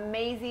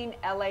amazing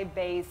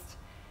LA-based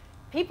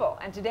people.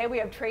 And today we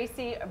have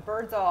TracEy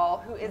Birdsall,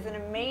 who is an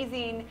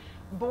amazing,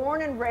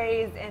 born and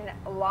raised in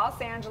Los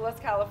Angeles,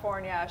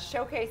 California,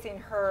 showcasing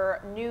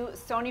her new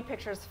Sony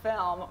Pictures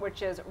film,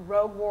 which is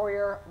Rogue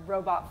Warrior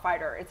Robot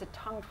Fighter. It's a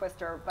tongue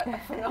twister, but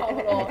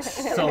phenomenal.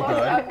 So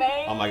good.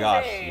 Amazing. Oh my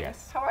gosh,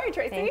 yes. How are you,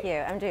 TracEy? Thank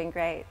you. I'm doing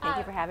great. Thank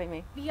you for having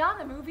me. Beyond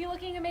the movie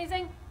looking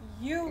amazing,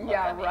 you look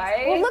amazing.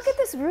 Right? Well, look at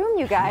this room,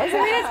 you guys. I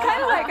mean, it's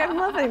kind of like I'm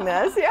loving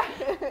this. Yeah.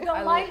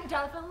 The light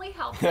definitely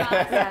helps us.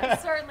 Yeah.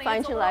 Certainly,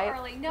 Find it's a your little light.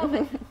 early. No,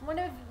 but one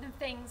of the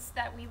things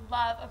that we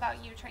love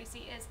about you,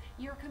 TracEy, is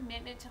your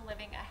commitment to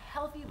living a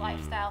healthy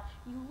lifestyle.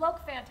 You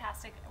look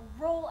fantastic,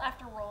 role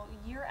after role,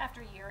 year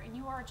after year, and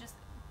you are just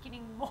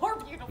getting more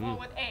beautiful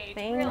with age.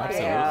 Thank really. you.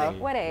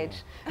 Absolutely. What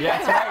age? Yeah,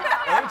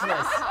 that's right.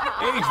 Ageless.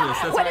 Ageless.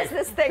 That's What right. is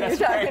this thing That's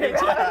you're talking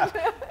right. about?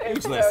 Yeah.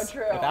 It's Ageless. so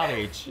true. Without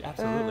age.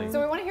 Absolutely. So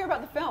we want to hear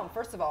about the film,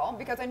 first of all,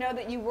 because I know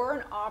that you were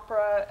an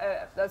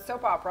opera, a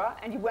soap opera,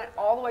 and you went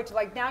all the way to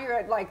now you're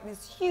at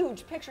these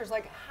huge pictures.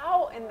 I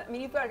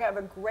mean, you've got to have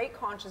a great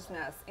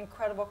consciousness,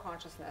 incredible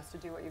consciousness to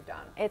do what you've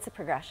done. It's a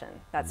progression,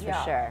 that's for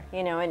sure.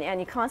 And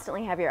you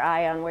constantly have your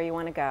eye on where you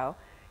want to go,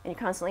 and you're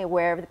constantly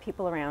aware of the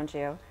people around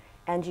you,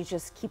 and you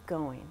just keep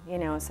going,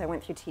 So I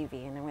went through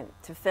TV, and I went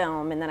to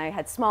film, and then I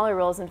had smaller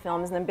roles in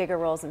films, and then bigger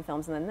roles in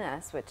films, and then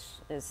this, which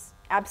is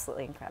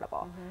absolutely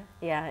incredible.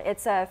 Yeah,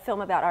 it's a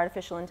film about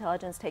artificial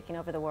intelligence taking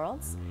over the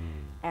world,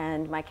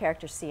 and my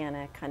character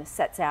Sienna kind of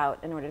sets out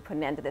in order to put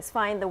an end to this.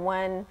 Find the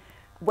one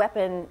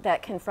weapon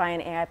that can fry an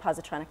AI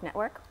positronic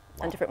network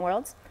on different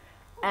worlds.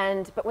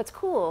 But what's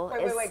cool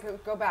is...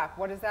 Wait, go back.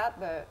 What is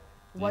that?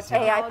 What's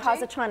AI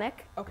positronic.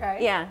 Okay.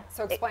 Yeah.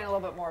 So explain a little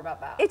bit more about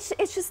that. It's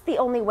just the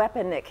only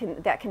weapon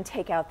that can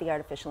take out the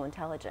artificial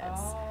intelligence.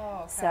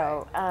 Oh, okay.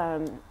 So,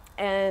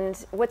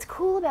 and what's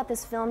cool about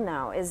this film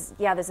now is,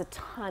 there's a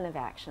ton of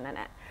action in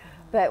it.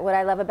 But what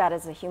I love about it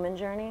is a human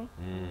journey.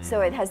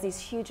 So it has these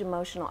huge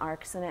emotional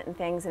arcs in it and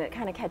things, and it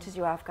kind of catches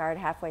you off guard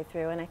halfway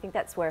through. And I think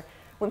that's where,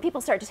 when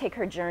people start to take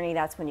her journey,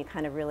 that's when you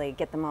kind of really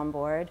get them on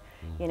board.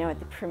 At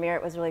the premiere,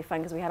 it was really fun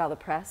because we had all the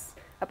press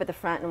up at the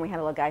front, and we had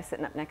a little guy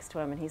sitting up next to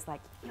him, and he's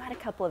like, "You had a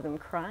couple of them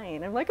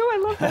crying." I'm like, "Oh, I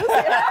love this."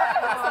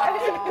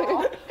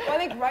 Well, I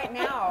think right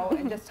now,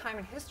 in this time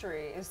in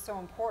history, is so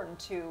important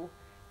to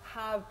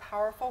have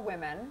powerful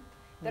women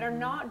that are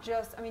not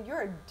just, I mean,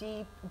 you're a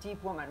deep,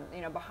 deep woman.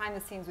 Behind the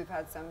scenes, we've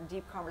had some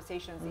deep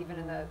conversations, even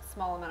in the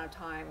small amount of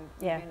time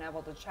we've been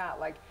able to chat.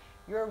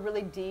 You're a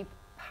really deep,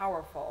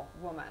 powerful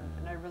woman,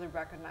 and I really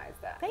recognize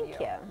that. Thank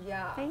you.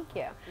 Yeah. Thank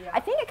you. Yeah.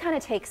 I think it kind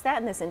of takes that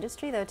in this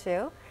industry, though,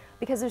 too,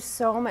 because there's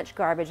so much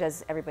garbage.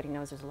 As everybody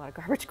knows, there's a lot of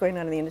garbage going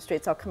on in the industry.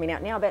 It's all coming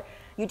out now, but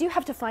you do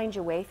have to find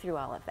your way through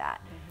all of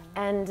that.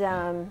 And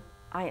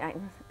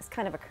it's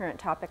kind of a current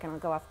topic, and I'll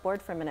go off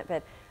board for a minute,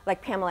 but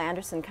like Pamela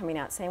Anderson coming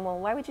out saying, well,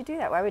 why would you do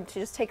that? Why would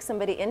you just take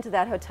somebody into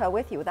that hotel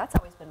with you? Well, that's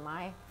always been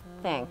my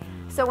thing.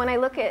 So when I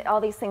look at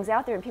all these things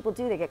out there, and people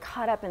they get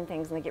caught up in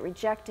things, and they get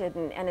rejected,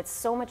 and it's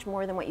so much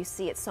more than what you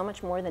see. It's so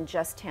much more than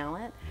just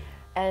talent.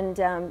 And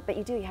but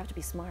you have to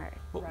be smart.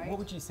 What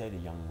would you say to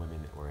young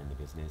women that were in the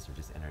business or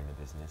just entering the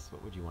business?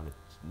 What would you want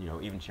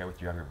to, even share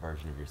with your younger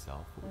version of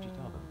yourself? What would you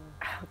tell them?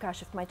 Oh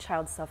gosh, if my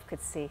child self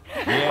could see.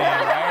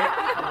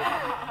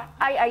 Yeah,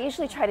 right? I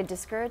usually try to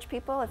discourage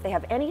people. If they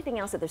have anything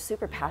else that they're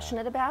super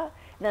passionate about,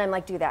 then I'm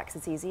like, do that because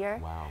it's easier.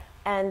 Wow.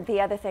 And the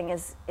other thing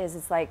is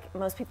it's like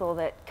most people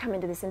that come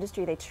into this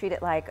industry, they treat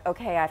it like,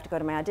 okay, I have to go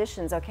to my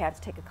auditions, okay, I have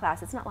to take a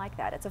class. It's not like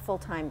that. It's a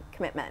full-time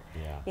commitment.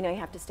 Yeah. You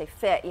have to stay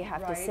fit. You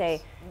have to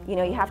say, you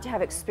have to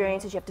have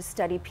experiences. You have to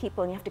study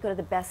people, and you have to go to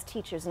the best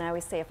teachers. And I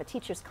always say, if a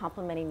teacher's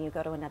complimenting you,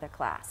 go to another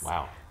class.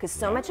 Wow. Because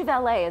so much of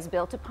LA is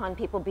built upon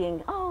people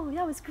being, oh,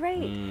 that was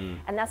great.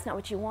 And that's not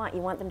what you want.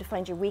 You want them to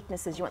find your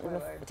weaknesses. You want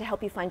them to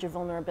help you find your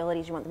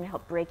vulnerabilities. You want them to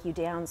help break you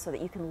down so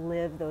that you can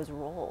live those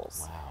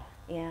roles. Wow.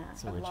 Yeah.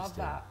 So I love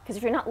that. Because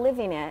if you're not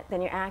living it,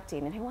 then you're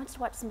acting. And who wants to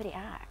watch somebody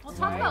act? Well,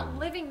 talk about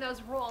living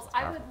those roles.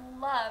 I would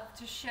love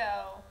to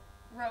show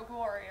Rogue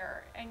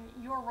Warrior and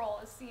your role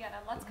as Sienna.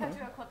 Let's cut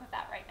to a clip of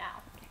that right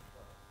now.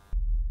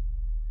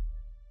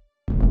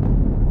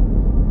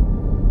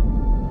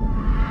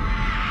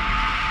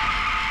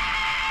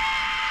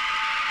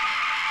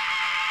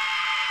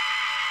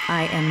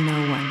 I am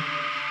no one.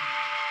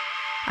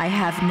 I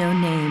have no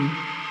name,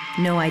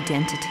 no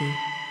identity.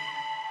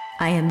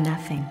 I am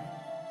nothing.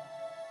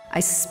 I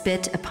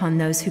spit upon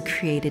those who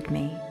created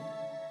me.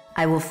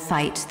 I will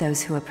fight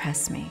those who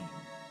oppress me.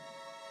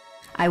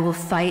 I will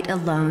fight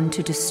alone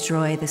to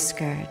destroy the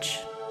scourge.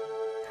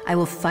 I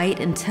will fight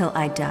until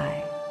I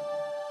die.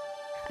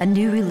 A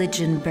new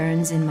religion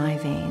burns in my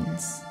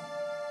veins.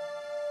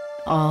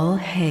 All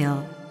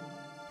hail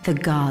the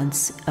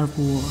gods of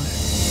war.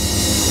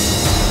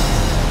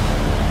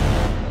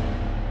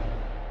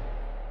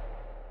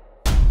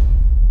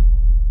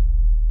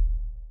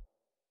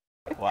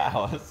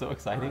 Wow, that's so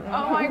exciting.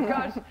 Oh my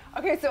gosh.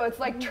 Okay, so it's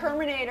like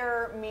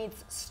Terminator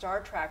meets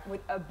Star Trek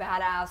with a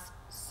badass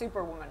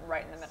superwoman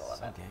right in the middle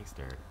of it.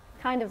 Gangster.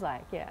 Kind of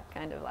like, yeah,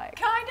 kind of like.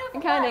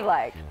 Kind of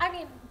like. I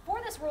mean,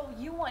 for this role,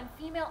 you won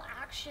Female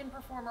Action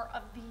Performer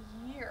of the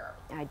Year.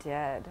 I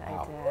did.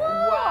 Wow.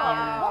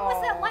 Yeah. What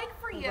was that like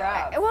for you?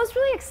 Well, it's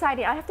really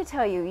exciting. I have to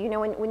tell you,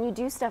 when you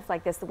do stuff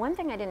like this, the one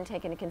thing I didn't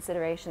take into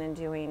consideration in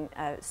doing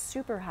a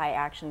super high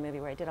action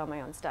movie where I did all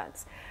my own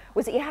stunts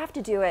was that you have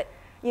to do it.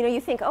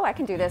 You think, oh, I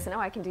can do this, and oh,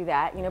 I can do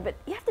that, but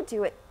you have to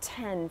do it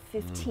 10,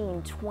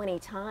 15, 20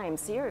 times.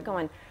 So you're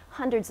going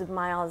hundreds of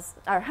miles,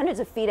 or hundreds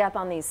of feet up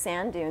on these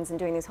sand dunes and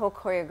doing these whole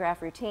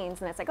choreographed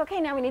routines, and it's like, okay,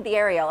 now we need the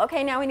aerial,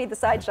 okay, now we need the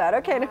side shot,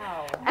 okay.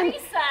 Wow.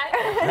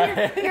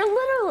 Reset. You're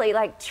literally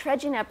like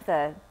trudging up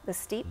the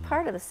steep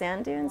part of the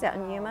sand dunes out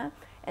in Yuma,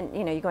 and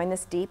you're going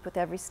this deep with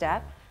every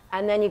step.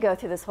 And then you go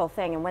through this whole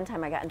thing, and one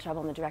time I got in trouble,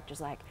 and the director's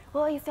like,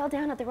 well, you fell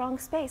down at the wrong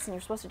space, and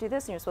you're supposed to do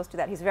this, and you're supposed to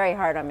do that. He's very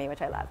hard on me,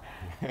 which I love.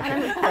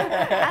 And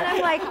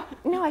I'm like,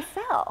 no, I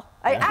fell.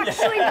 I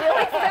actually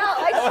really fell.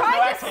 I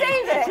tried to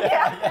save it.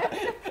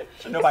 Yeah.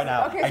 Should know by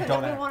now. Okay,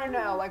 so then we want to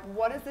know, like,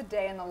 what is the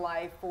day in the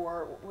life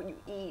for what you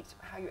eat,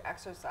 how you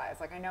exercise?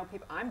 Like, I know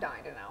people, I'm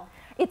dying to know.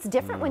 It's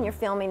different when you're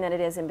filming than it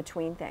is in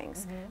between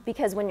things.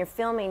 Because when you're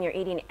filming, you're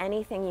eating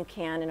anything you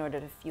can in order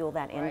to fuel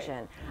that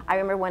engine. I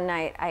remember one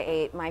night I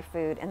ate my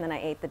food, and then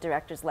I ate the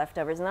director's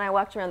leftovers, and then I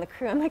walked around the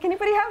crew. I'm like,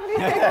 anybody have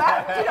anything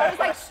left? I was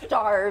like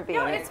starving.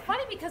 No, it's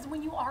funny because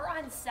when you are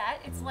on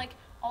set, it's like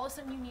all of a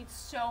sudden you need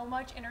so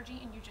much energy,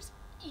 and you just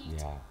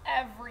eat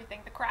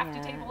everything. The crafty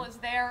table is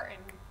there,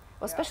 and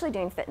well, especially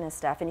doing fitness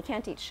stuff, and you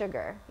can't eat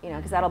sugar,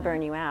 because that'll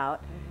burn you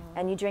out.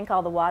 And you drink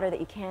all the water that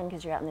you can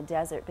because you're out in the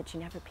desert, but you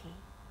never pee.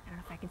 I don't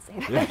know if I can say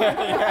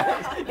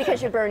that.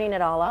 Because you're burning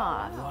it all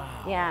off.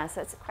 Wow. Yeah,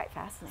 so it's quite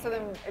fascinating. So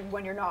then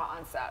when you're not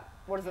on set,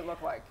 what does it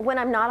look like? When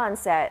I'm not on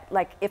set,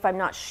 like if I'm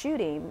not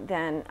shooting,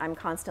 then I'm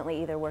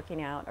constantly either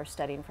working out or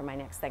studying for my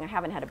next thing. I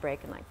haven't had a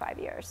break in like 5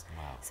 years.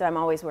 Wow. So I'm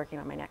always working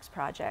on my next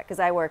project because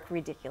I work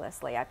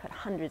ridiculously. I put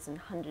hundreds and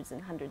hundreds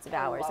and hundreds of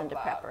hours into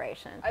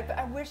preparation.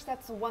 I wish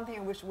that's the one thing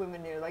I wish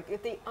women knew. Like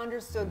if they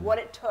understood what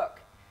it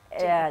took.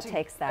 It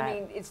takes that. I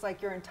mean, it's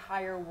like your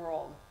entire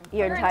world.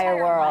 Your entire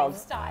world.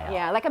 Lifestyle.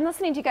 Yeah, like I'm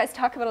listening to you guys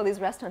talk about all these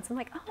restaurants. I'm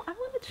like, oh, I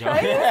want to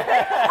try this.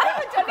 I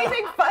haven't done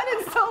anything fun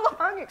in so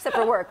long, except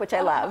for work, which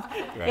I love.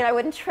 Right. I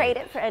wouldn't trade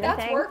it for anything.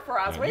 That's work for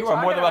us. You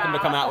are more than welcome to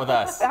come out with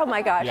us. Oh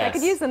my gosh, I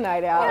could use the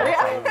night out.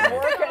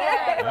 Working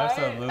it.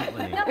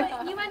 Absolutely. No,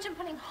 but you mentioned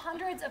putting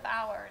hundreds of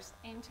hours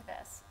into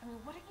this. I mean,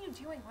 what are you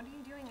doing? What are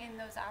you doing in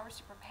those hours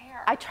to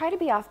prepare? I try to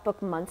be off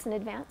book months in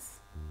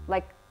advance.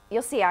 Like,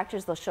 you'll see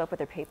actors, they'll show up with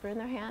their paper in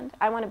their hand.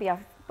 I want to be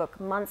off book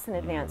months in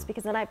advance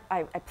because then I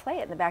play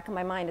it in the back of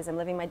my mind as I'm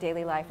living my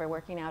daily life or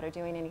working out or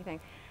doing anything.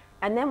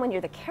 And then when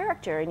you're the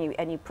character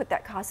and you put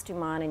that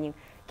costume on and you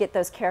get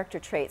those character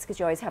traits, because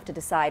you always have to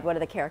decide what are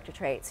the character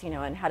traits,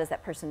 and how does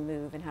that person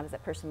move and how does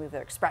that person move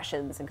their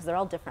expressions, and because they're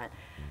all different.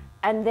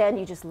 And then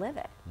you just live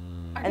it.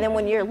 And then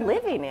when you're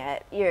living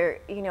it,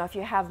 if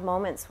you have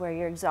moments where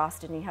you're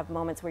exhausted and you have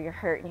moments where you're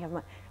hurt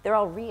and they're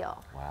all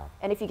real. Wow.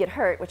 And if you get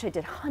hurt, which I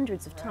did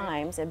hundreds of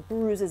times, and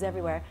bruises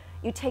everywhere,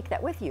 you take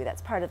that with you.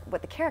 That's part of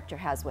what the character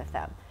has with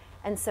them.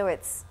 And so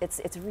it's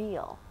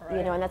real,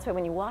 and that's why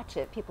when you watch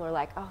it, people are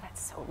like, oh,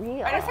 that's so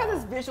real. I just have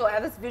this visual. I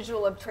have this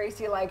visual of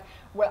TracEy, like,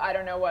 I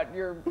don't know what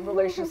your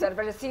relationship said,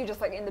 but I just see you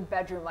just like in the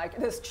bedroom, like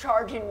this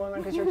charging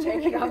woman because you're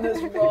taking on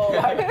this role,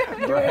 like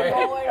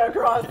rolling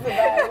across the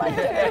bed, like.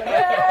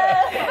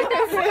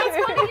 That's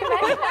funny you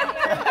mention that,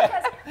 Erin,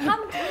 because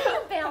how do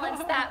you balance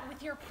that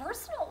with your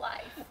personal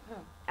life?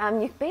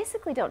 You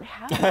basically don't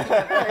have a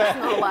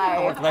personal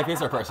life. Life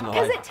is our personal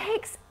life. Because it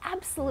takes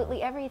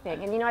absolutely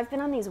everything. And I've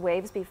been on these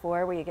waves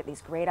before where you get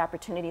these great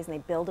opportunities and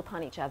they build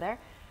upon each other.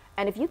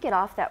 And if you get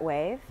off that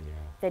wave,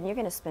 then you're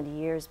going to spend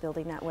years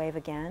building that wave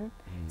again.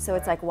 So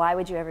it's like, why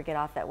would you ever get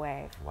off that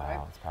wave?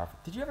 Wow, it's powerful.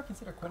 Did you ever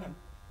consider quitting?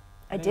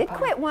 I did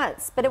quit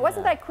once, but it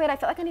wasn't that I quit. I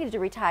felt like I needed to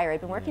retire. I'd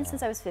been working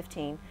since I was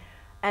 15.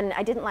 And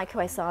I didn't like who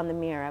I saw in the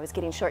mirror. I was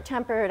getting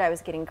short-tempered, I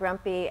was getting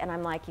grumpy, and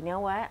I'm like, you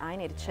know what? I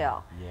need to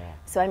chill.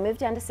 So I moved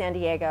down to San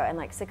Diego, and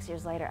like 6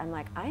 years later, I'm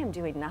like, I am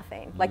doing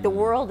nothing. Like the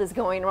world is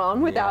going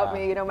wrong without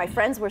me. My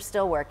friends were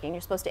still working.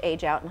 You're supposed to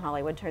age out in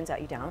Hollywood. Turns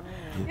out you don't.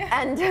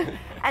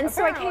 And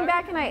so I came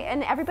back,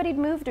 and everybody had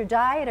moved or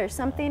died or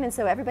something, and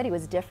so everybody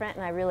was different,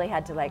 and I really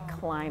had to like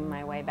climb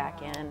my way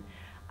back in.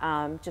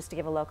 Just to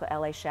give a local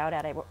LA shout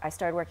out, I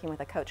started working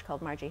with a coach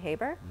called Margie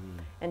Haber,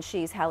 and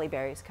she's Halle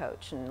Berry's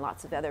coach and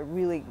lots of other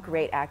really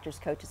great actors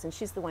coaches, and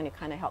she's the one who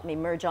kind of helped me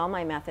merge all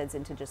my methods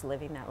into just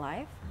living that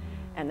life.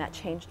 and that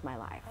changed my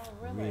life. Oh,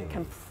 really?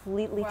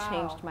 Completely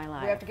changed my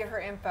life. We have to get her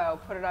info,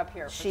 put it up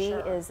here for She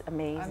sure. is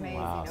amazing. Amazing.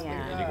 Wow, Okay,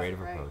 yeah. Integrative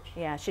approach.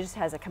 Yeah, she just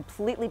has a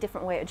completely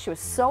different way. And she was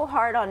so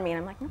hard on me, and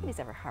I'm like, nobody's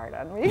ever hard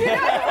on me. You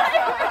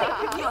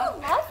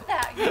love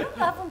that. You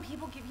love when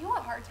people give you a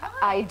hard time.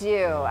 I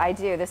do.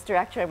 This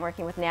director I'm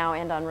working with now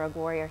and on Rogue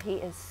Warrior, he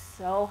is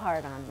so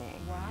hard on me.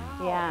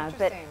 Wow. Yeah,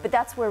 but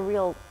that's where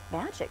real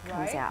magic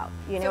comes out.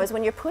 You know, is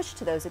when you're pushed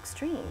to those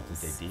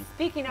extremes.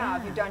 Speaking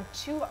of, you've done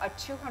a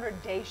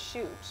 200-day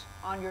shoot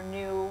on your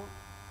new,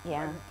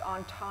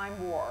 on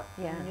Time War,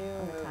 new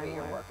movie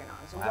you're working on.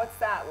 So what's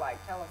that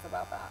like? Tell us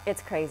about that.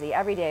 It's crazy.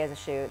 Every day is a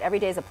shoot. Every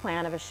day is a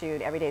plan of a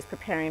shoot. Every day is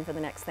preparing for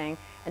the next thing.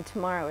 And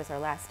tomorrow is our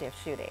last day of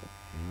shooting.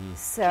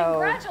 So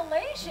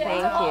congratulations!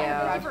 Thank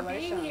you. For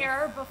being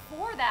here.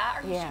 Before that,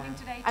 are you shooting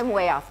today too? I'm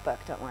way off book.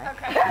 Don't worry.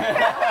 Okay.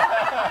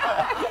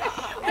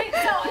 Wait,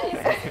 so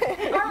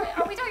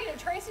are we talking to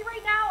TracEy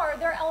right now, or are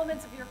there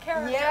elements of your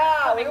character?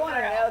 Yeah, we want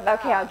to know that.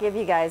 Okay, I'll give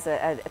you guys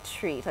a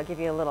treat. I'll give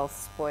you a little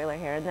spoiler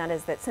here, and that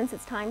is that since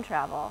it's time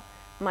travel,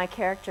 my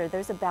character,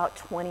 there's about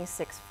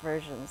 26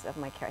 versions of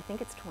my character. I think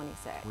it's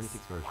 26.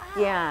 26 versions.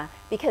 Wow. Yeah,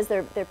 because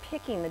they're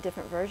picking the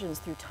different versions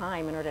through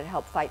time in order to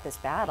help fight this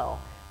battle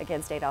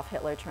against Adolf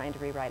Hitler trying to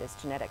rewrite his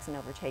genetics and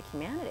overtake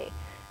humanity.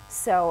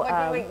 So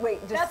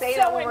wait, just say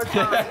that one more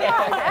time.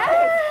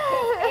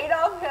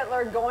 Adolf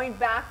Hitler going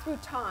back through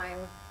time,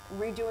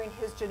 redoing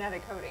his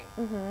genetic coding.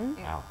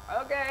 Wow.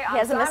 Okay, he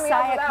has a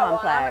Messiah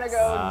complex. I'm gonna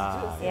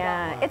go.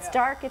 Yeah, it's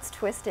dark, it's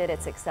twisted,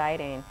 it's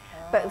exciting.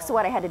 But so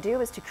what I had to do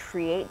was to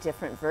create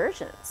different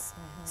versions.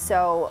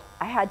 So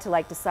I had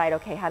to decide,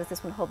 okay, how does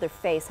this one hold their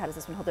face? How does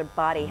this one hold their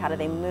body? How do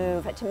they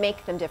move? To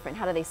make them different.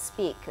 How do they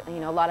speak? You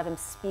know, a lot of them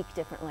speak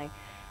differently.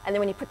 And then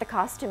when you put the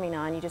costuming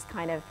on, you just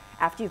kind of,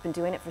 after you've been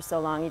doing it for so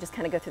long, you just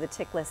kind of go through the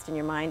tick list in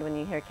your mind when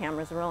you hear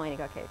cameras rolling. You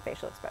go, okay,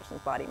 facial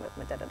expressions, body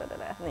movement, and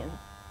then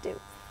do.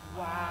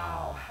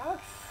 Wow, how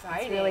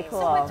exciting. It's really cool.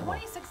 So with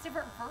 26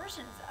 different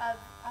versions of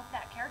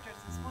that character,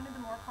 is this one of the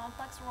more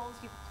complex roles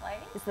you've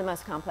played? It's the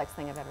most complex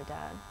thing I've ever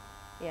done.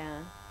 Yeah.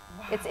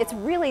 Wow. It's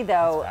really,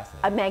 though,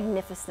 a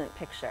magnificent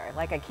picture.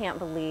 Like, I can't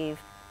believe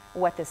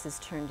what this has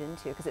turned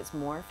into because it's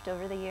morphed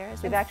over the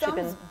years. We've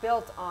actually been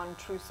built on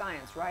true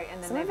science, right?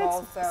 And then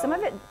some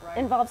of it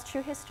involves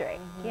true history.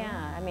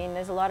 Yeah, I mean,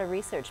 there's a lot of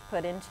research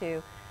put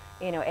into,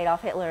 you know,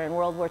 Adolf Hitler and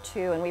World War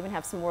II, and we even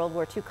have some World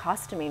War II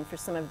costuming for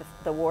some of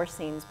the war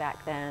scenes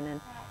back then.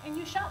 And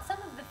you shot some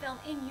of the film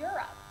in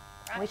Europe,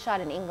 right? We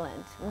shot in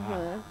England.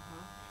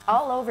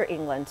 All over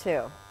England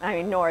too. I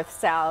mean, north,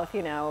 south,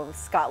 you know,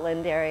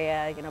 Scotland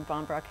area, you know,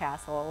 Bamborough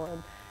Castle,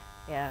 and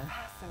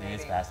Fascinating. It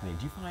is fascinating.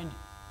 Do you find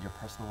your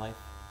personal life,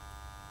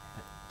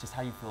 just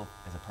how you feel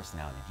as a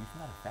personality, do you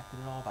feel that affected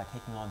at all by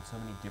taking on so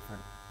many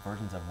different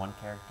versions of one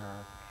character,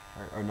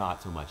 or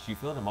not so much? Do you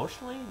feel it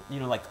emotionally? You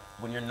know, like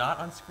when you're not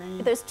on screen?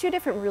 There's two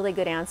different really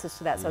good answers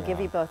to that, so I'll give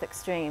you both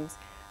extremes.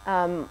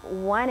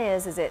 One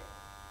is it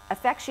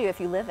affects you if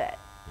you live it,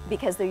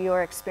 because they're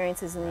your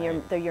experiences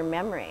and they're your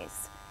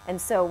memories. And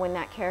so when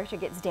that character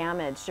gets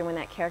damaged or when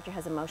that character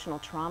has emotional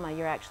trauma,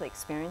 you're actually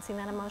experiencing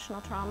that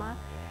emotional trauma.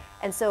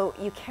 And so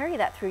you carry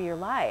that through your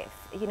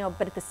life, you know,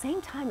 but at the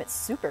same time, it's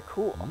super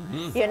cool,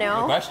 you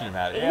know? No question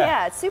about it,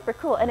 yeah, it's super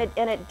cool. And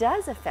it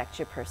does affect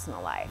your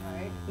personal life,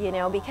 you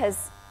know,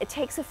 because it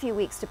takes a few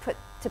weeks to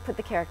put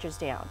the characters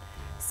down.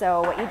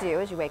 So what you do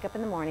is you wake up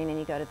in the morning and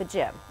you go to the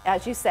gym,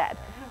 as you said.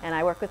 And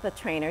I work with a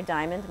trainer,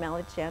 Diamond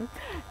Melody Jim,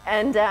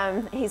 and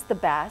he's the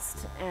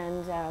best.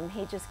 And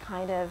he just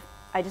kind of,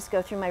 I just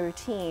go through my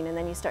routine, and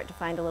then you start to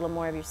find a little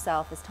more of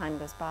yourself as time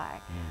goes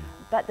by.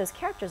 But those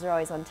characters are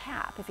always on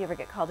tap. If you ever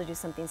get called to do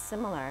something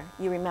similar,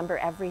 you remember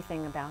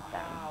everything about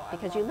them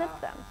because you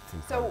lived them.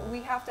 So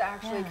we have to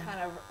actually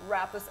kind of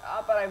wrap this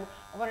up, but I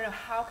want to know,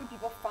 how can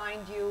people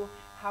find you?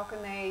 How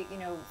can they, you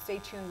know, stay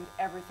tuned with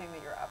everything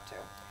that you're up to?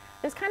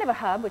 There's kind of a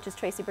hub, which is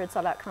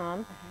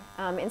TracEyBirdsall.com.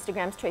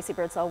 Instagram's TracEy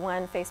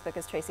Birdsall1, Facebook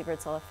is TracEy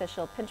Birdsall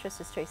Official, Pinterest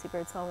is TracEy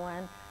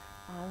Birdsall1,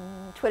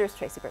 Twitter's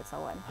TracEy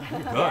Birdsall1. You're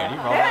good.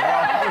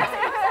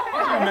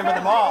 You remember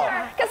them all.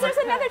 Because there's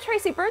another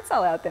TracEy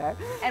Birdsall out there.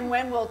 And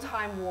when will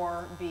Time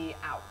War be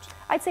out?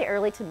 I'd say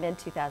early to mid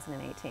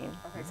 2018.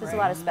 There's a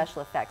lot of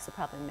special effects, so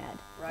probably mid.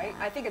 Right?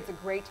 I think it's a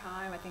great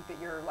time. I think that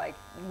you're like,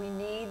 we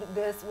need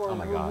this. We're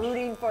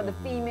rooting for the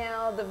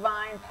female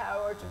divine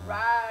power to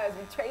rise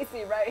with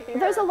TracEy right here.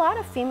 There's a lot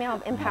of female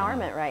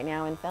empowerment right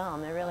now in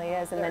film. There really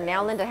is. And then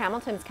now Linda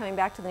Hamilton's coming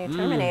back to the new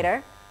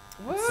Terminator.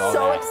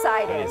 So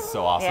excited. It is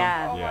so awesome.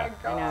 Yeah. Oh my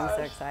gosh. I know, I'm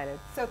so excited.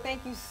 So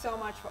thank you so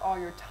much for all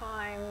your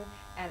time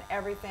and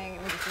everything.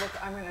 And we just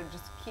look, I'm gonna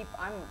just keep,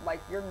 I'm like,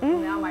 you're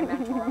now my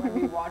mentor. I'm gonna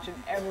be watching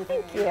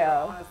everything you do,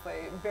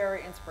 honestly.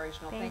 Very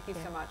inspirational. Thank you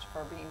so much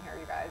for being here,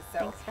 you guys. So,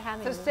 thanks for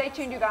having me. So stay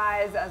tuned, you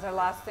guys. As our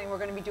last thing, we're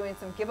gonna be doing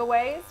some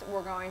giveaways.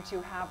 We're going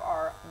to have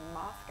our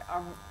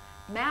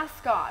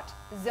mascot,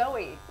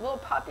 Zoe, little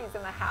puppies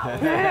in the house.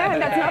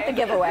 That's not the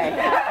giveaway.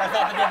 That's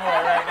not the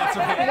giveaway, right? That's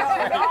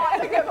right. No,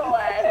 not the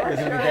giveaway. We're going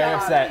to be very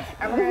upset.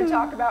 And we're going to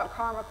talk about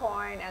Karma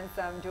Coin and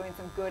doing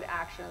some good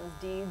actions,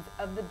 deeds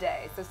of the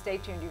day. So stay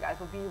tuned, you guys.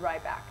 We'll be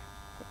right back.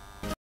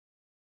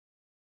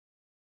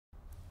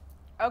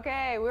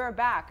 Okay, we're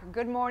back.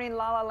 Good morning,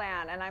 La La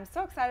Land, and I'm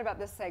so excited about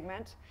this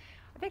segment.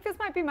 I think this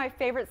might be my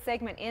favorite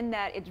segment in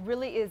that it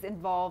really is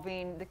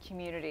involving the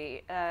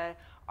community.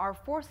 Our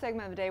fourth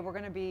segment of the day, we're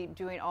going to be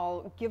doing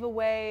all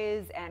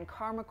giveaways and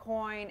karma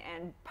coin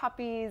and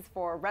puppies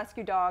for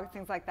rescue dogs,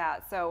 things like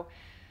that. So,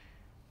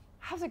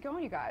 how's it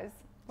going, you guys?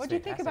 What do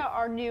you think about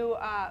our new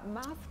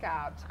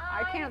mascot?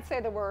 I can't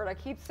say the word. I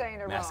keep saying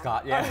it wrong.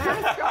 Mascot, yeah.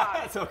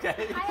 Mascot. It's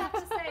okay. I have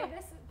to say,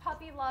 this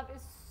puppy love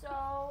is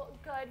so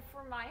good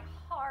for my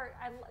heart.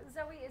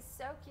 Zoe is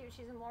so cute.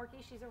 She's a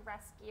Morkie. She's a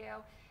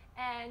rescue.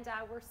 And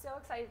we're so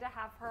excited to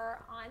have her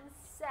on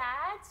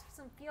set.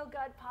 Some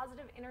feel-good,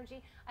 positive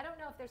energy. I don't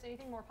know if there's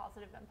anything more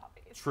positive than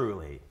puppies.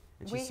 Truly.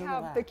 We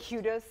have the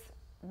cutest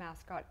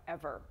mascot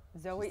ever.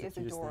 Zoe is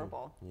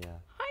adorable. Yeah.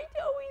 Hi,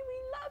 Zoe.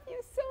 We love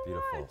you so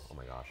Beautiful. much. Oh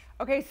my gosh.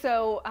 Okay,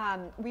 so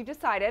we've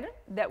decided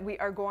that we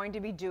are going to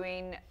be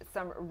doing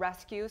some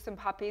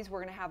puppies. We're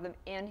going to have them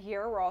in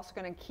here. We're also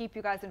going to keep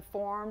you guys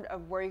informed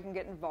of where you can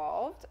get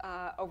involved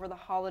over the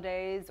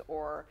holidays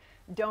or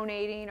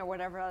donating or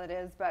whatever that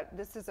is. But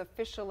this is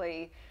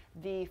officially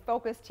the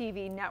Focus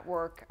TV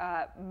Network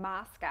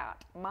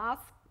mascot.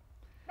 Mascot.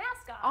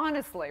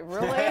 Honestly,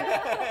 really?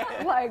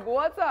 Like,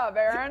 what's up,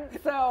 Erin?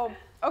 So,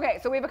 okay,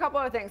 so we have a couple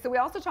other things. So we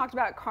also talked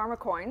about karma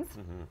coins.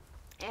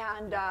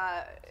 And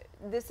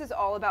this is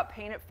all about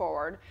paying it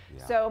forward.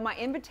 Yeah. So my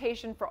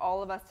invitation for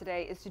all of us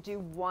today is to do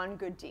one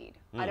good deed.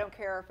 I don't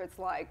care if it's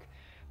like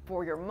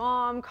for your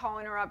mom,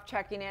 calling her up,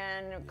 checking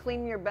in,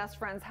 cleaning your best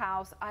friend's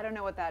house. I don't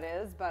know what that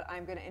is, but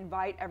I'm going to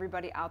invite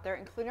everybody out there,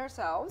 including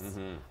ourselves.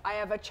 I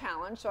have a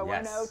challenge, so I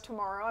want to know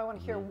tomorrow. I want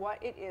to hear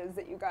what it is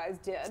that you guys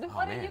did.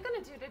 What are you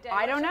going to do today?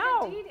 I don't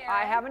know.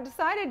 I haven't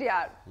decided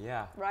yet.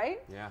 Yeah.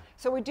 Right? Yeah.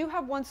 So we do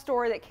have one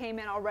story that came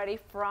in already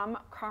from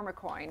Karma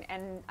Coin,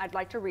 and I'd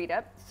like to read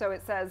it. So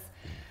it says,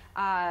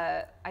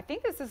 I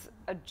think this is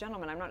a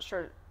gentleman, I'm not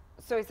sure.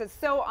 So he says,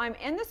 so I'm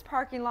in this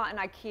parking lot in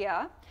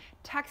IKEA,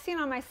 texting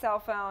on my cell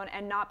phone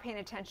and not paying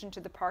attention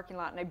to the parking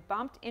lot, and I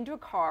bumped into a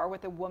car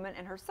with a woman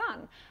and her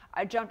son.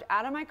 I jumped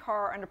out of my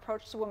car and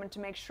approached the woman to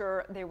make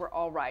sure they were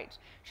all right.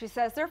 She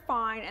says they're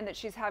fine and that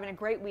she's having a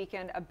great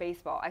weekend of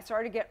baseball. I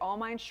started to get all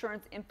my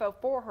insurance info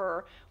for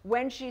her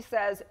when she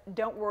says,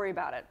 don't worry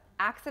about it.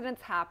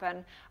 Accidents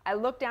happen. I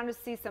look down to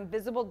see some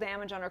visible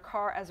damage on her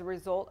car as a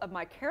result of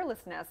my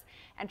carelessness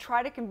and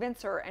try to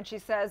convince her, and she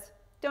says,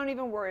 don't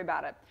even worry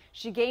about it.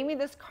 She gave me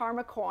this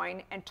karma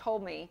coin and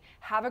told me,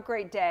 have a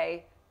great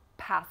day,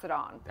 pass it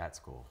on. That's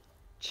cool.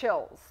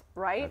 Chills,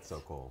 right? That's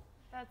so cool.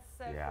 That's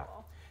so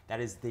cool.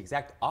 That is the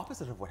exact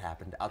opposite of what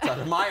happened outside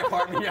of my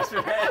apartment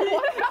yesterday.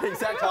 The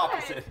exact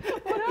opposite.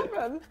 What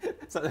happened?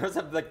 So there was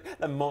like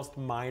the most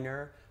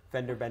minor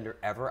fender bender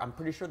ever. I'm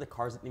pretty sure the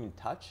cars didn't even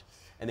touch,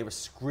 and they were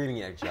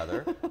screaming at each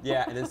other.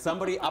 Yeah, and then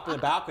somebody up in the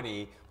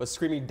balcony was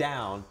screaming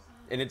down,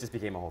 and it just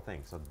became a whole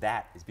thing. So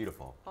that is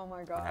beautiful. Oh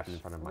my gosh. It happened in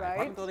front of my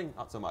apartment building,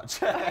 not so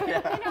much. You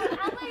know,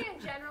 LA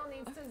in general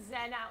needs to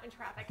zen out in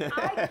traffic.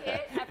 I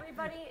get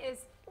everybody is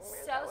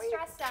so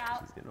stressed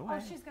out. She's getting away.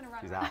 Oh, she's gonna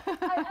run. She's out.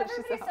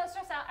 Everybody's so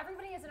stressed out.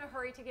 Everybody is in a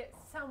hurry to get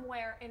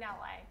somewhere in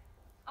LA.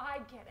 I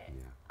get it.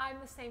 Yeah. I'm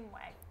the same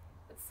way.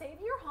 But save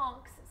your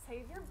honks,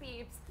 save your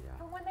beeps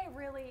for when they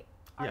really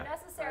are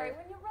necessary.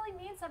 When you really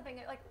need something,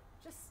 like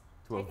just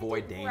to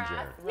avoid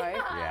danger. Right?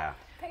 Yeah.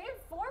 Pay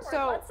it forward.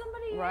 So, let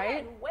somebody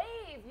in.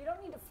 Wave. You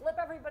don't need to flip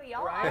everybody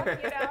off,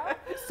 you know?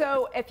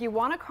 So if you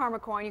want a karma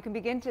coin, you can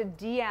begin to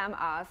DM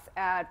us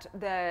at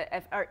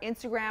our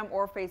Instagram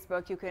or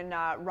Facebook. You can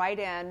write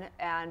in,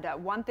 and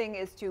one thing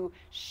is to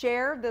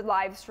share the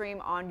live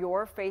stream on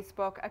your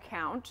Facebook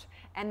account,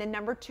 and then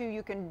number two,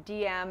 you can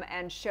DM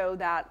and show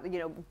that, you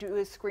know, do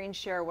a screen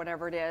share,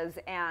 whatever it is,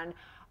 and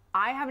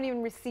I haven't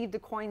even received the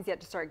coins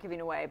yet to start giving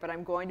away, but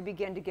I'm going to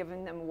begin to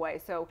giving them away.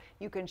 So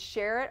you can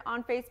share it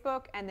on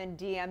Facebook and then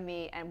DM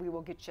me, and we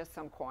will get you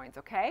some coins,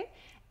 okay?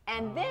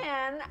 And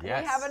then we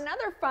have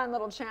another fun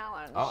little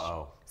challenge.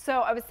 So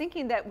I was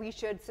thinking that we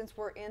should, since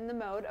we're in the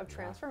mode of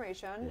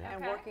transformation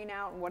and working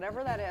out and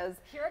whatever that is.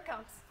 Here it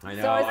comes. I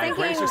know. So I was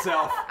thinking, brace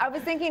yourself. I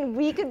was thinking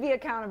we could be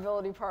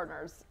accountability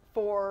partners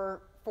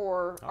for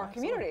our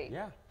community.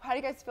 Yeah. How do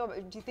you guys feel about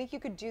it? Do you think you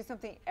could do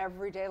something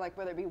every day, like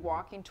whether it be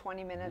walking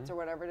 20 minutes or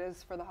whatever it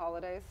is for the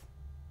holidays?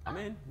 I'm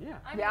in, yeah.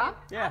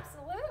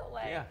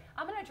 Absolutely. Yeah.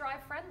 I'm going to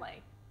drive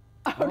friendly.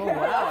 Okay. Oh,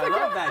 wow. I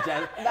love that,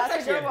 Jen. That's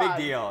actually a big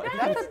deal. If you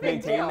That's a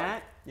big deal.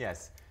 that,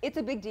 yes. It's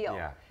a big deal.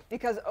 Yeah.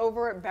 Because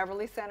over at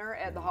Beverly Center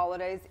at the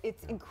holidays,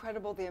 it's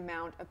incredible the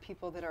amount of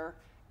people that are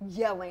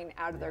yelling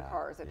out of their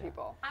cars at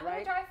people. I'm going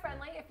to drive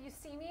friendly. If you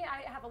see me,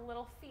 I have a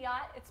little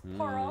Fiat. It's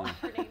Pearl.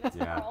 Her name is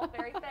Pearl.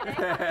 Very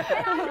fitting.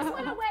 And I just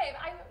want to wave.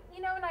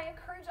 And I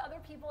encourage other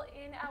people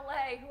in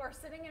LA who are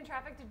sitting in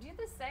traffic to do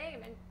the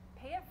same and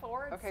pay it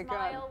forward, Okay,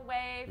 smile, good.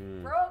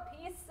 wave, throw a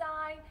peace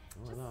sign.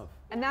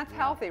 And that's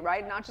healthy,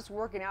 right? Not just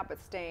working out, but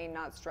staying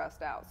not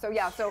stressed out. So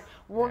yeah, so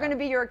we're going to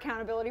be your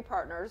accountability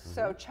partners.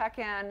 So check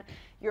in.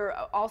 You're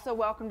also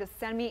welcome to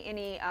send me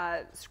any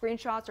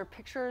screenshots or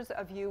pictures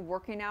of you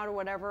working out or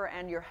whatever,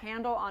 and your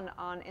handle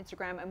on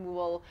Instagram, and we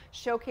will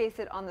showcase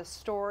it on the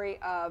story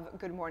of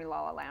Good Morning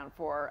LaLa Land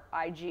for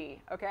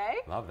IG. Okay?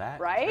 Love that.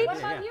 Right? What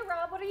about you,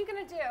 Rob? What are you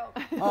going to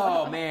do?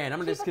 Oh man, I'm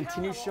gonna just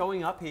continue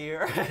showing up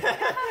here.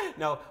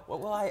 No,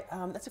 well,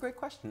 that's a great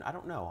question. I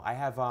don't know. I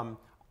have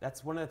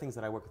that's one of the things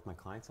that I work with my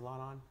clients a lot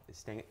on, is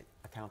staying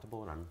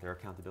accountable, and I'm their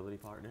accountability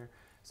partner.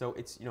 So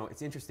it's, you know,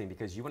 it's interesting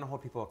because you want to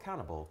hold people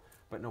accountable,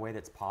 but in a way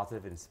that's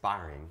positive,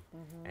 inspiring,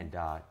 and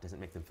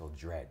doesn't make them feel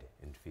dread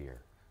and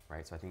fear,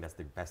 right? So I think that's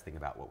the best thing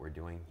about what we're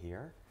doing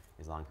here,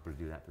 is allowing people to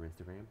do that through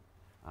Instagram.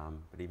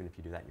 But even if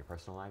you do that in your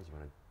personal lives, you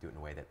want to do it in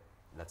a way that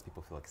lets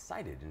people feel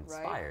excited and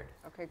inspired.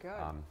 Right. Okay, good.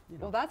 You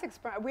know. Well, that's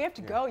we have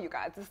to go, you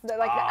guys. This,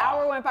 like the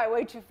hour went by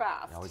way too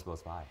fast. It always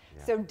blows by.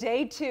 Yeah. So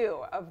day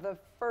 2 of the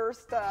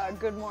first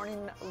Good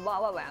Morning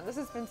LaLa Land. This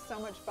has been so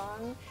much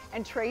fun.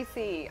 And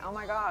TracEy, oh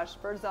my gosh,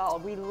 Birdsall,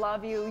 we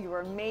love you. You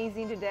were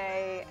amazing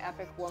today,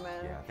 epic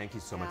woman. Yeah, thank you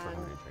so much for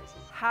coming in,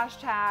 TracEy.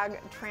 Hashtag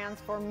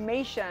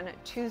Transformation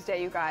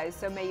Tuesday, you guys.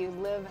 So may you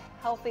live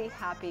healthy,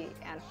 happy,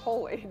 and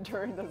holy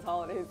during this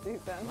holiday season.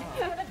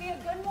 It's going to be a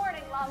good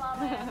morning, LaLa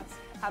Land.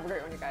 Have a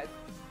great one, you guys.